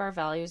lot of our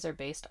values are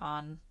based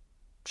on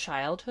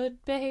childhood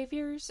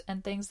behaviors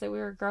and things that we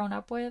were grown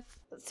up with.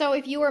 So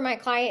if you were my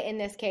client in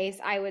this case,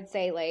 I would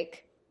say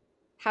like,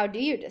 how do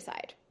you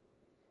decide?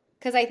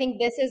 Because I think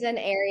this is an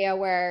area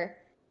where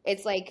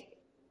it's like,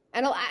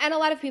 and a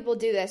lot of people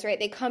do this, right?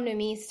 They come to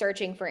me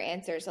searching for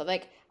answers of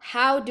like,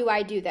 how do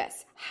I do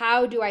this?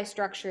 How do I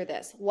structure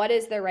this? What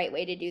is the right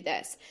way to do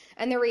this?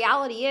 And the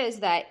reality is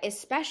that,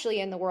 especially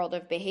in the world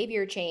of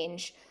behavior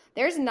change,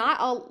 there's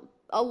not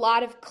a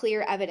lot of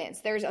clear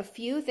evidence. There's a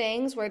few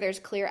things where there's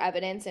clear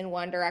evidence in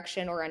one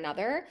direction or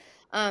another.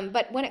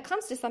 But when it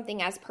comes to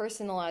something as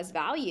personal as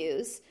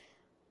values,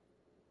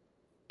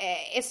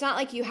 it's not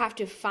like you have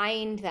to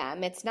find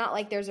them. It's not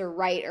like there's a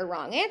right or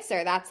wrong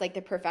answer. That's like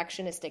the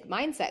perfectionistic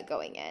mindset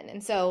going in.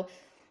 And so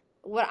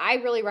what I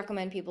really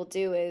recommend people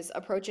do is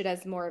approach it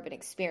as more of an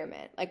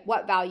experiment. Like,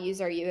 what values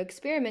are you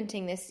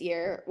experimenting this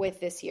year?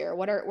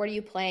 What are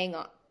you playing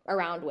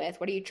around with?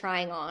 What are you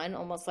trying on?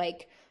 Almost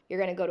like you're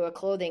going to go to a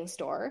clothing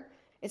store.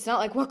 It's not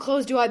like, what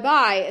clothes do I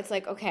buy? It's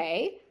like,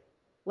 okay,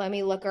 let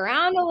me look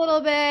around a little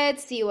bit,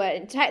 see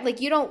what,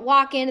 like, you don't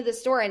walk into the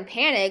store and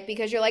panic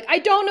because you're like, I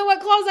don't know what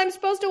clothes I'm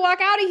supposed to walk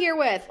out of here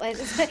with.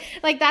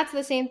 Like, that's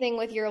the same thing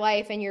with your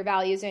life and your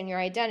values and your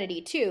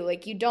identity too.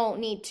 Like, you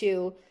don't need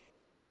to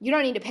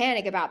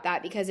panic about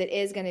that, because it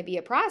is going to be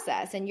a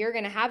process, and you're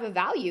going to have a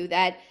value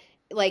that,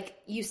 like,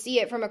 you see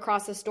it from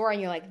across the store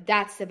and you're like,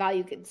 that's the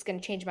value that's going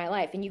to change my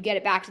life. And you get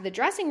it back to the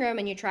dressing room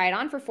and you try it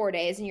on for 4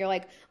 days and you're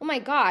like, oh my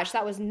gosh,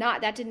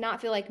 that did not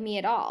feel like me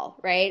at all.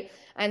 Right.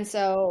 And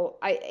so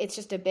it's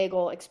just a big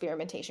old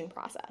experimentation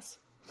process.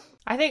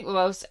 I think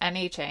most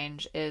any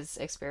change is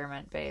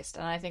experiment based.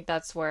 And I think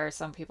that's where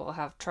some people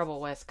have trouble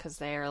with, because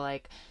they are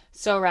like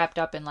so wrapped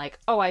up in like,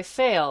 oh, I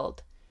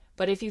failed.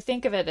 But if you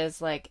think of it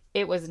as like,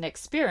 it was an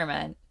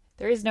experiment,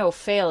 there is no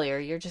failure.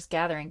 You're just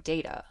gathering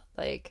data.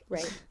 Like,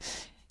 right.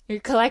 You're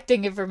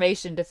collecting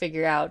information to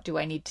figure out, do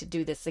I need to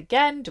do this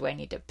again? Do I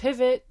need to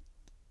pivot?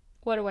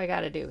 What do I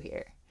got to do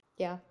here?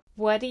 Yeah.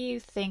 What do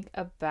you think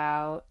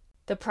about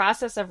the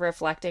process of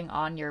reflecting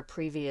on your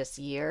previous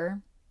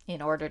year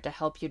in order to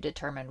help you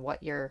determine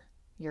what your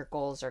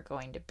goals are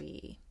going to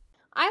be?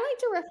 I like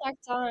to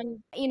reflect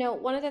on,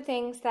 one of the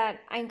things that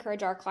I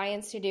encourage our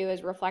clients to do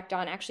is reflect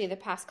on actually the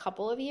past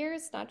couple of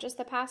years, not just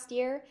the past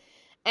year,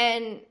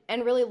 and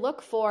really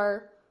look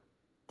for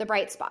the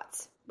bright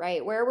spots,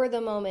 right? Where were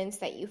the moments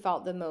that you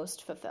felt the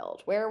most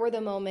fulfilled? Where were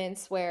the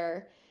moments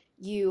where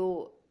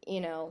you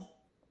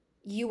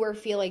were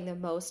feeling the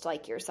most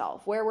like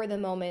yourself? Where were the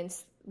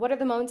moments, what are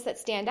the moments that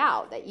stand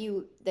out that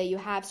you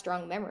have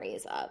strong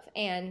memories of?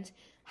 And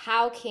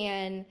how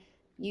can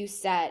you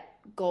set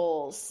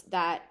goals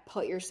that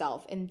put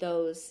yourself in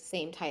those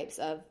same types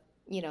of,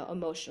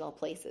 emotional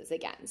places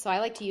again? So I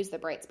like to use the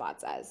bright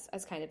spots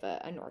as kind of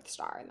a North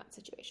Star in that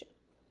situation.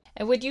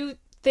 And would you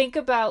think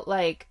about,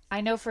 like,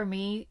 I know for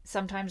me,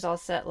 sometimes I'll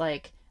set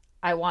like,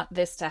 I want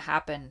this to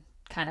happen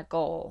kind of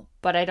goal,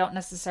 but I don't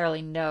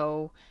necessarily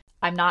know,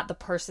 I'm not the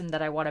person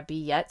that I want to be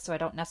yet, so I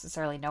don't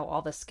necessarily know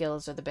all the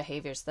skills or the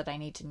behaviors that I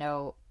need to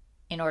know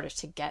in order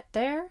to get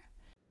there.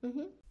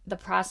 Mm-hmm. The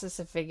process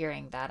of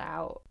figuring that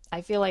out,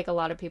 I feel like a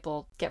lot of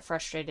people get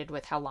frustrated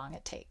with how long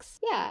it takes.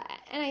 Yeah,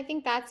 and I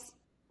think that's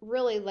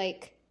really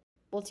like,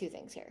 well, two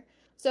things here.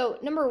 So,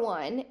 number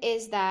one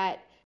is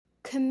that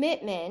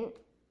commitment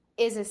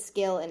is a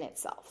skill in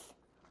itself,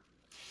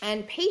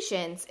 and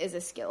patience is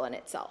a skill in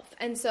itself.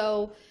 And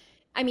so,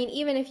 I mean,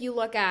 even if you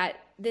look at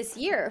this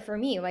year for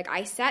me, like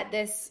I set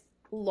this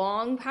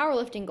long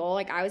powerlifting goal,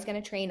 like I was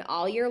going to train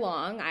all year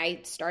long.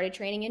 I started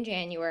training in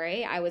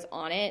January. I was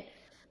on it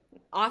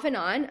off and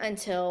on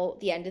until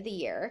the end of the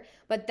year.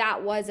 But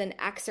that was an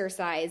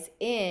exercise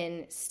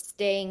in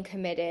staying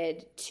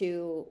committed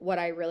to what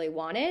I really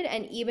wanted.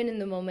 And even in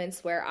the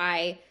moments where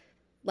I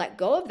let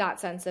go of that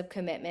sense of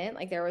commitment,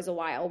 like there was a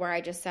while where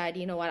I just said,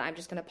 you know what, I'm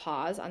just going to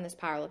pause on this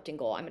powerlifting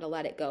goal. I'm going to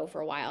let it go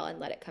for a while and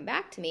let it come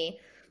back to me.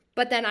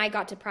 But then I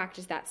got to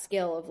practice that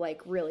skill of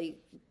like really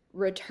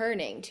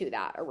returning to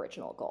that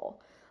original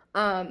goal.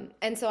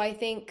 And so I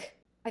think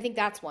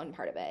that's one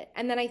part of it.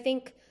 And then I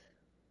think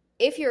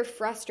if you're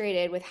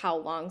frustrated with how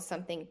long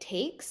something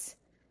takes,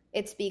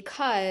 it's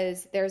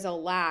because there's a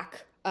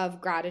lack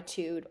of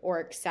gratitude or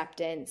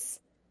acceptance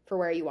for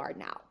where you are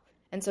now.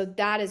 And so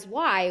that is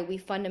why we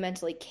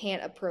fundamentally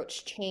can't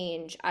approach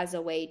change as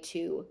a way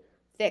to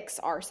fix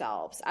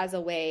ourselves, as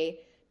a way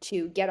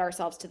to get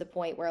ourselves to the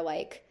point where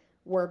like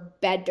we're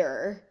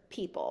better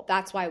people.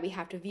 That's why we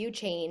have to view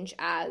change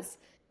as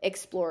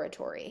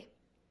exploratory.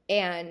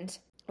 And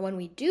when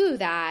we do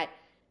that,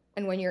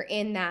 and when you're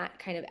in that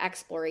kind of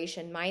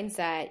exploration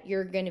mindset,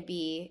 it's going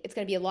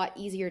to be a lot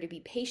easier to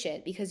be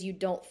patient because you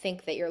don't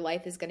think that your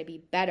life is going to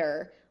be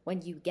better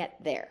when you get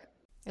there.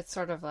 It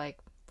sort of like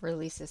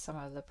releases some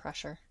of the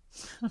pressure.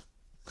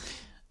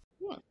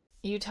 Yeah.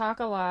 You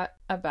talk a lot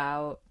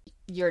about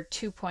your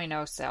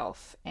 2.0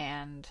 self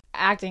and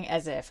acting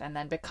as if and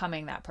then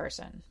becoming that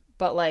person.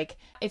 But like,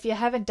 if you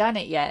haven't done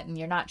it yet and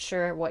you're not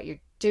sure what you're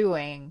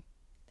doing,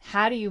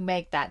 how do you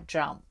make that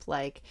jump?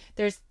 Like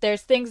there's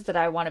things that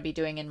I want to be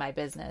doing in my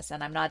business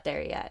and I'm not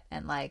there yet.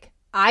 And like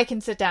I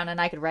can sit down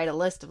and I could write a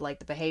list of like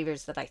the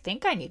behaviors that I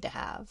think I need to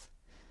have.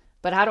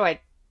 But how do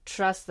I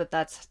trust that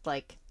that's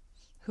like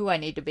who I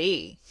need to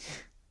be?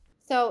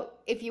 So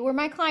if you were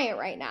my client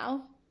right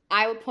now,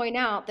 I would point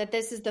out that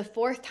this is the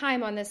fourth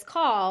time on this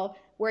call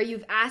where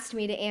you've asked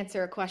me to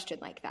answer a question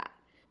like that,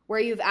 where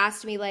you've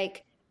asked me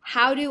like,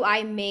 how do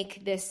I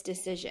make this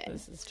decision?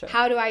 This is true.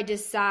 How do I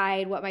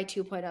decide what my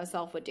 2.0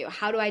 self would do?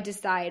 How do I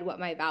decide what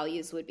my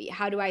values would be?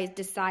 How do I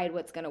decide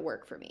what's going to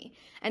work for me?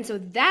 And so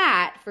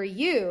that, for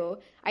you,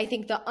 I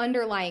think the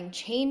underlying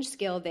change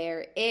skill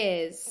there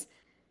is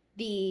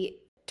the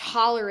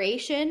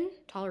toleration.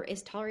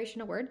 Is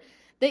toleration a word?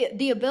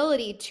 The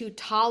ability to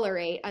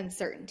tolerate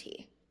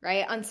uncertainty,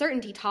 right?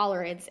 Uncertainty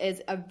tolerance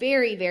is a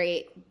very,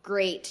 very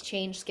great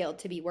change skill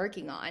to be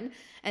working on.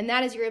 And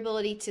that is your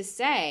ability to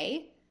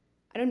say,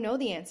 I don't know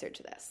the answer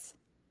to this.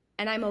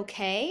 And I'm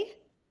okay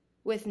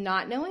with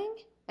not knowing,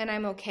 and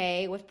I'm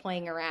okay with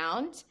playing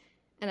around,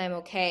 and I'm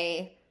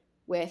okay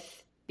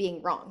with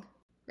being wrong,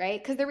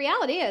 right? Because the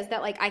reality is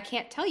that like I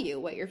can't tell you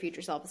what your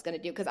future self is going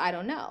to do because I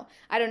don't know.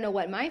 I don't know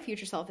what my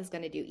future self is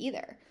going to do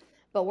either.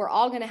 But we're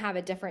all going to have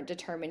a different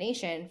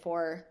determination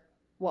for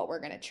what we're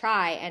going to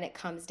try, and it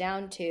comes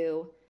down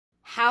to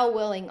how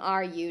willing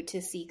are you to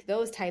seek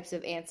those types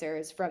of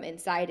answers from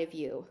inside of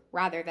you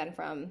rather than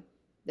from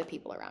the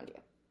people around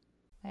you.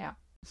 Yeah,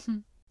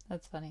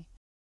 that's funny.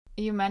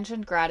 You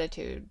mentioned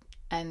gratitude,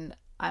 and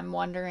I'm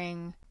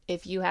wondering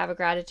if you have a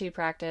gratitude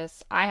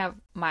practice. I have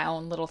my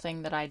own little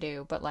thing that I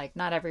do, but like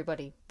not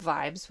everybody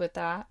vibes with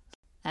that.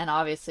 And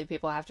obviously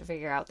people have to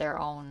figure out their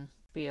own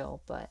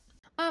feel, but...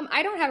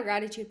 I don't have a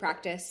gratitude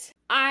practice.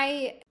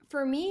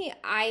 For me,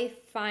 I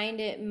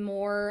find it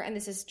more, and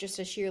this is just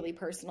a sheerly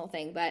personal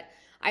thing, but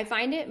I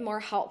find it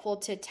more helpful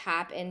to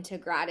tap into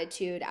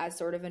gratitude as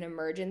sort of an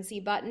emergency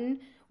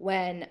button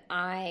when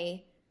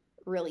I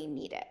really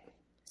need it.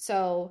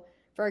 So,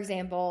 for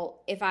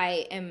example,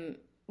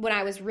 when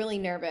I was really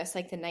nervous,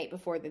 like the night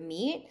before the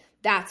meet,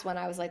 that's when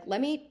I was like,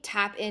 let me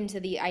tap into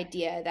the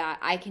idea that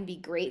I can be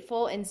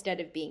grateful instead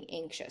of being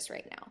anxious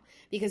right now.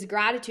 Because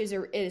gratitude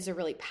is a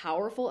really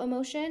powerful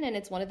emotion, and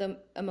it's one of the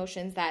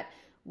emotions that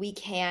we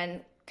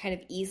can kind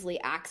of easily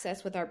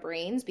access with our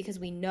brains, because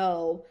we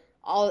know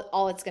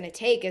all it's going to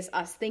take is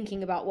us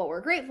thinking about what we're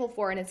grateful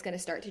for, and it's going to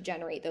start to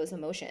generate those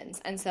emotions.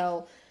 And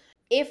so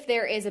if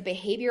there is a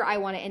behavior I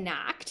want to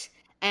enact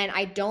and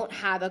I don't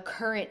have a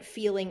current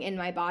feeling in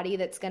my body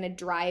that's going to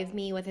drive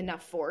me with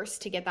enough force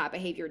to get that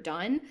behavior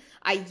done,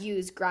 I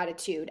use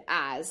gratitude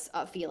as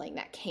a feeling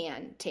that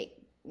can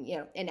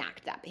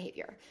enact that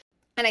behavior.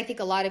 And I think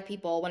a lot of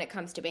people, when it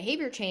comes to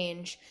behavior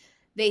change,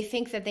 they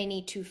think that they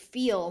need to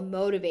feel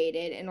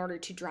motivated in order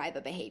to drive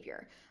a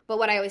behavior. But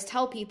what I always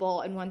tell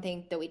people, and one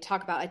thing that we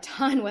talk about a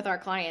ton with our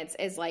clients,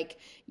 is like,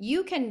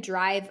 you can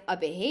drive a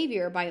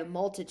behavior by a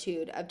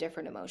multitude of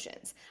different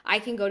emotions. I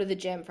can go to the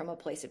gym from a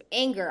place of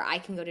anger. I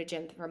can go to the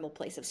gym from a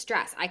place of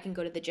stress. I can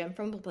go to the gym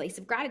from a place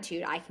of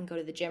gratitude. I can go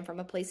to the gym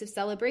from a place of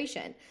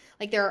celebration.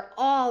 Like, there are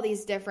all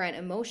these different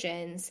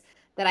emotions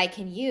that I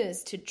can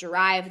use to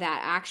drive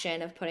that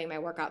action of putting my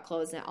workout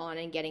clothes on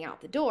and getting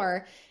out the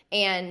door.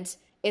 And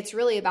it's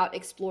really about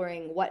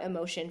exploring what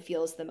emotion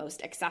feels the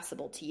most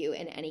accessible to you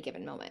in any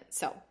given moment.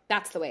 So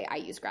that's the way I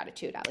use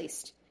gratitude, at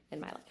least in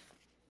my life.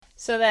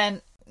 So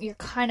then you're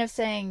kind of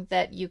saying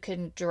that you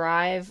can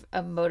drive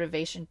a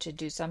motivation to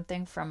do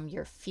something from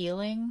your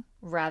feeling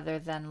rather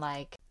than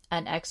like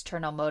an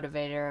external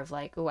motivator of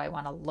like, oh, I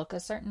want to look a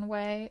certain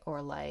way,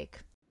 or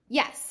like...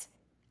 Yes.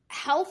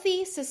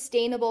 Healthy,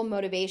 sustainable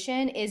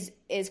motivation is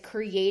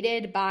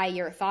created by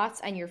your thoughts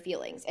and your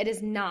feelings. It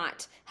is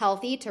not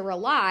healthy to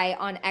rely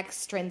on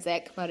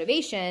extrinsic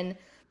motivation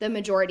the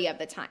majority of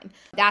the time.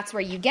 That's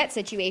where you get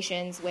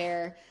situations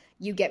where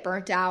you get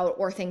burnt out,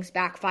 or things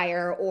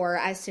backfire, or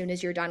as soon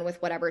as you're done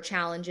with whatever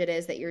challenge it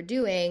is that you're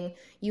doing,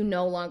 you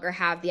no longer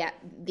have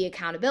the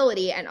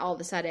accountability, and all of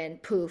a sudden,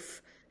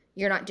 poof,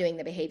 you're not doing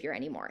the behavior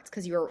anymore. It's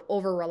because you're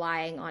over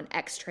relying on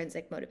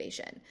extrinsic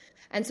motivation.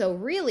 And so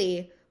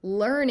really,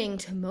 learning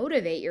to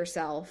motivate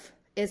yourself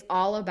is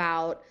all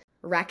about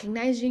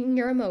recognizing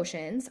your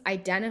emotions,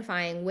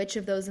 identifying which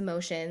of those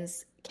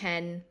emotions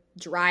can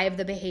drive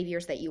the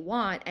behaviors that you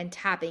want, and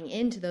tapping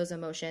into those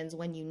emotions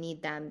when you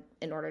need them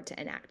in order to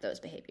enact those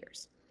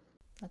behaviors.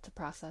 That's a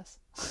process.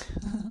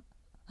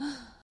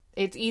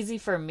 It's easy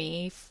for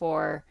me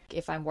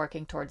if I'm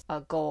working towards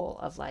a goal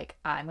of like,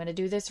 I'm going to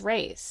do this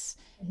race.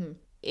 Mm-hmm.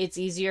 It's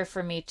easier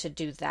for me to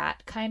do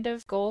that kind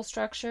of goal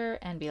structure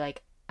and be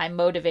like, I'm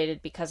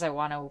motivated because I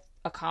want to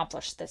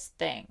accomplish this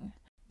thing.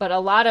 But a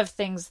lot of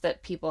things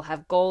that people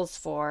have goals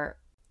for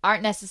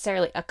aren't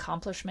necessarily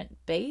accomplishment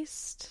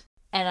based.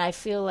 And I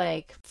feel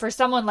like for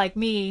someone like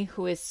me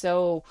who is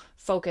so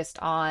focused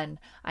on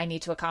I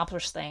need to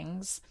accomplish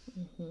things,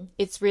 mm-hmm.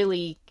 It's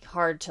really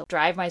hard to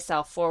drive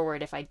myself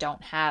forward if I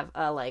don't have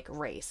a like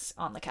race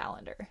on the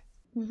calendar.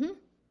 Mm-hmm.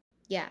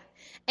 Yeah.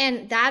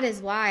 And that is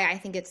why I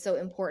think it's so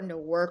important to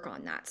work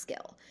on that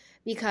skill.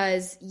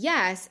 Because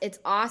yes, it's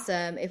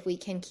awesome if we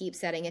can keep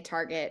setting a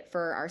target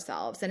for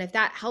ourselves. And if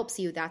that helps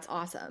you, that's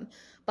awesome.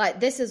 But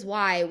this is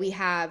why we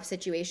have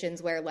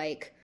situations where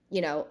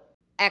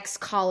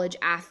ex-college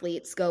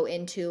athletes go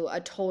into a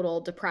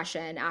total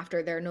depression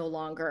after they're no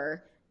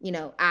longer,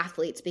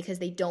 athletes, because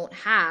they don't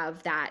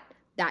have that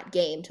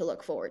game to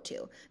look forward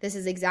to. This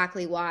is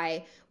exactly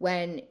why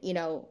when,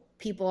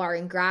 people are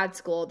in grad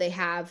school, they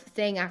have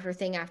thing after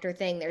thing after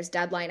thing. There's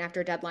deadline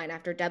after deadline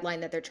after deadline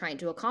that they're trying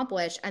to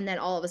accomplish. And then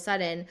all of a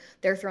sudden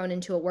they're thrown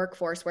into a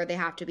workforce where they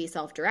have to be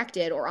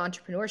self-directed, or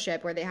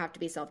entrepreneurship where they have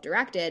to be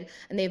self-directed.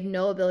 And they have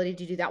no ability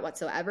to do that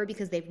whatsoever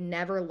because they've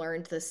never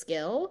learned the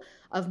skill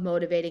of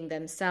motivating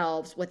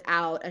themselves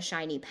without a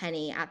shiny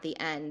penny at the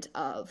end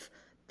of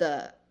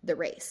the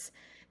race.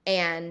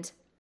 And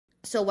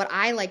so what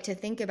I like to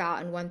think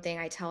about, and one thing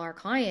I tell our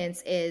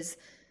clients, is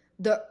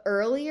the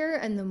earlier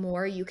and the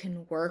more you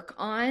can work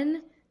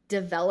on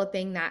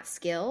developing that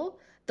skill,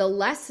 the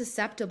less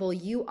susceptible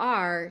you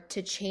are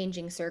to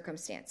changing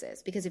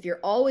circumstances. Because if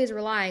you're always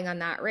relying on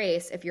that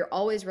race, if you're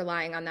always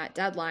relying on that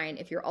deadline,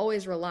 if you're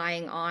always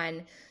relying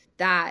on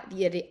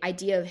the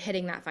idea of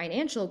hitting that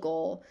financial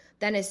goal,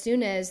 then as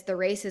soon as the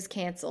race is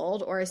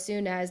canceled, or as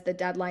soon as the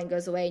deadline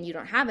goes away and you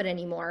don't have it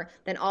anymore,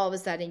 then all of a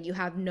sudden you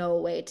have no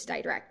way to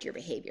direct your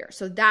behavior.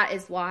 So that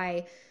is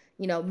why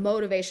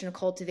motivation,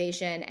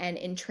 cultivation, and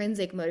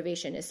intrinsic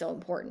motivation is so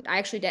important.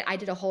 I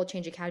did a whole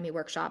Change Academy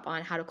workshop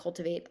on how to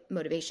cultivate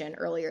motivation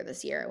earlier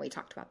this year, and we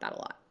talked about that a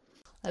lot.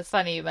 That's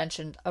funny you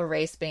mentioned a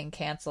race being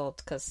canceled,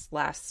 because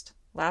last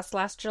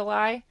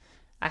July,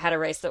 I had a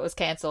race that was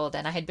canceled,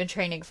 and I had been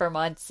training for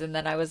months, and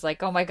then I was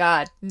like, oh my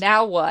God,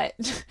 now what?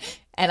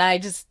 And I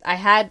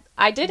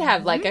did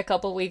have like a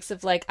couple weeks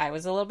of like, I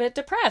was a little bit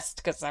depressed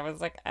because I was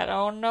like, I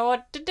don't know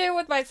what to do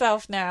with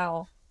myself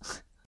now.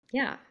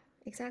 Yeah,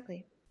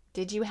 exactly.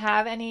 Did you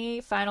have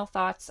any final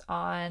thoughts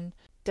on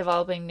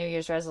developing New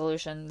Year's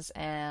resolutions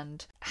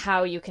and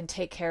how you can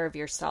take care of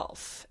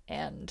yourself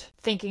and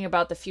thinking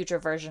about the future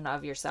version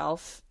of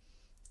yourself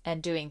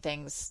and doing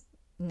things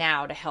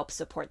now to help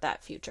support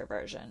that future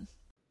version?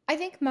 I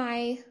think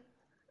my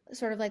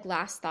sort of like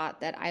last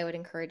thought that I would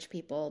encourage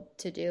people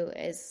to do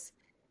is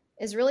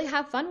is really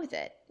have fun with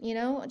it.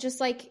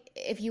 Just like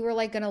if you were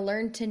like going to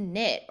learn to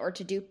knit or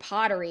to do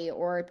pottery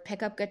or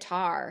pick up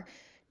guitar,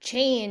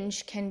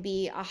 change can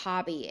be a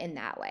hobby in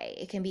that way.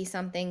 It can be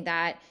something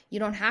that you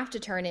don't have to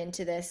turn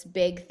into this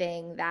big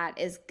thing that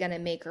is going to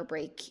make or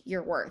break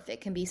your worth.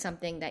 It can be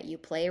something that you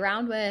play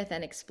around with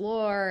and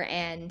explore.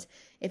 And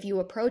if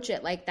you approach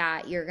it like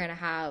that, you're going to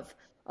have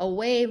a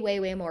way, way,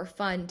 way more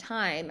fun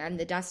time. And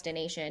the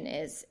destination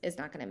is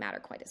not going to matter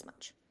quite as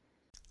much.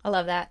 I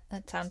love that.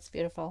 That sounds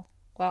beautiful.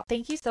 Well,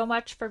 thank you so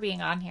much for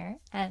being on here.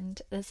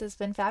 And this has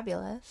been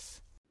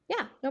fabulous.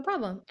 Yeah, no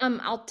problem.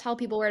 I'll tell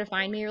people where to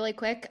find me really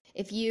quick.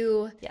 If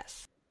you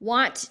Yes.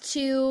 want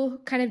to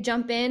kind of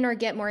jump in or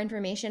get more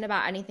information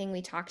about anything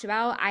we talked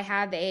about,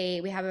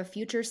 we have a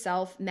future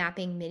self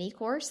mapping mini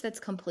course that's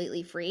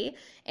completely free,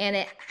 and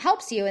it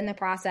helps you in the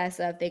process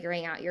of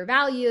figuring out your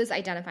values,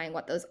 identifying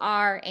what those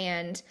are,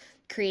 and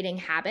creating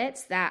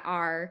habits that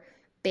are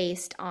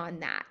based on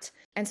that.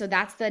 And so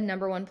that's the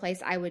number one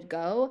place I would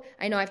go.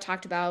 I know I've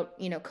talked about,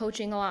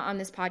 coaching a lot on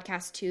this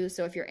podcast too.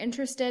 So if you're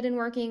interested in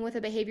working with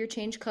a behavior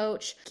change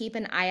coach, keep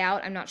an eye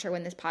out. I'm not sure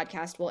when this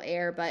podcast will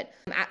air, but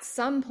at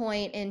some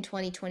point in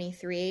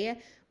 2023,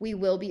 we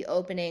will be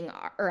opening,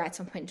 or at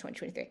some point in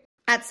 2023,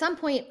 at some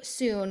point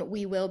soon,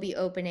 we will be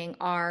opening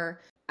our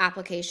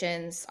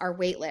applications, our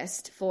wait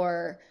list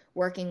for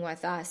working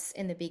with us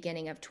in the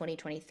beginning of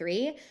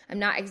 2023. I'm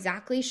not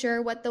exactly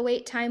sure what the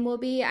wait time will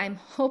be. I'm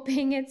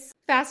hoping it's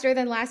faster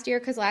than last year,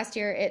 because last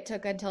year it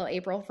took until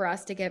April for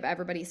us to give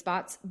everybody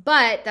spots.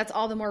 But that's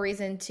all the more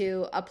reason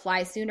to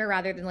apply sooner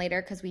rather than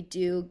later, because we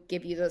do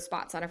give you those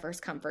spots on a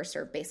first come, first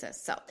serve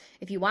basis. So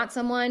if you want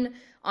someone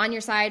on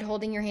your side,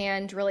 holding your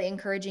hand, really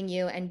encouraging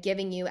you and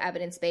giving you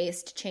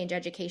evidence-based change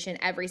education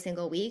every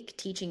single week,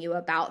 teaching you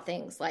about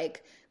things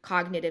like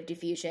cognitive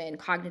diffusion,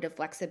 cognitive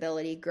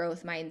flexibility,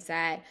 growth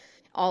mindset,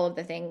 all of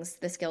the things,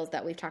 the skills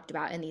that we've talked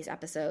about in this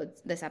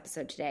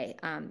episode today,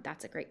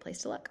 that's a great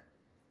place to look.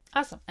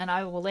 Awesome. And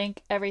I will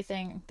link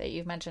everything that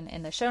you've mentioned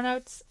in the show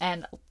notes.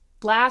 And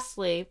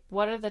lastly,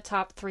 what are the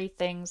top 3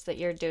 things that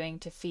you're doing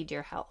to feed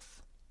your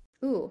health?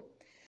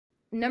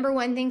 Number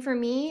one thing for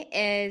me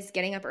is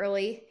getting up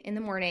early in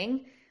the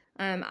morning.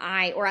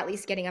 Or at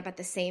least getting up at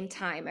the same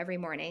time every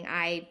morning.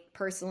 I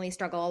personally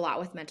struggle a lot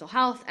with mental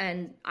health,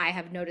 and I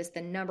have noticed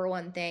the number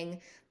one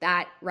thing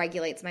that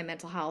regulates my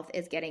mental health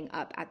is getting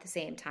up at the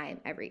same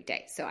time every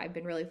day. So I've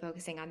been really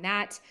focusing on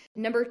that.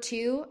 Number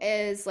 2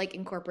 is like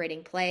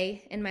incorporating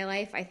play in my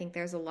life. I think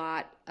there's a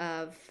lot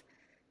of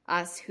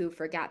us who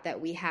forget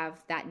that we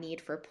have that need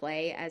for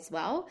play as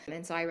well.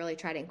 And so I really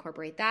try to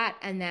incorporate that.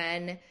 And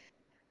then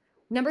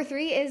number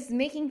 3 is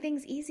making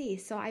things easy.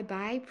 So I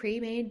buy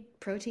pre-made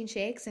protein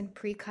shakes and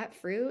pre-cut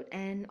fruit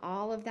and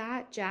all of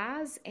that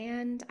jazz,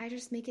 and I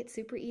just make it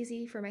super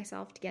easy for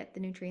myself to get the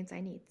nutrients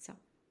I need. So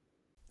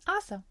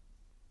awesome.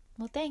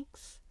 Well,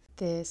 thanks.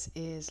 This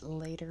is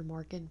Later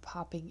Morgan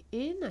popping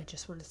in. I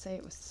just want to say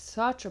it was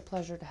such a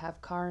pleasure to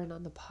have Karin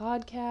on the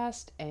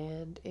podcast.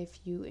 And if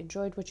you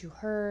enjoyed what you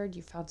heard,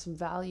 you found some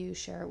value,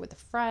 share it with a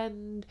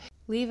friend.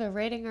 Leave a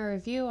rating or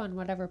review on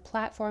whatever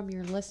platform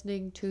you're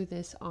listening to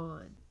this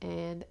on.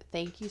 And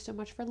thank you so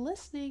much for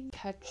listening.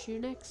 Catch you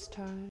next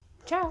time.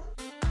 Ciao.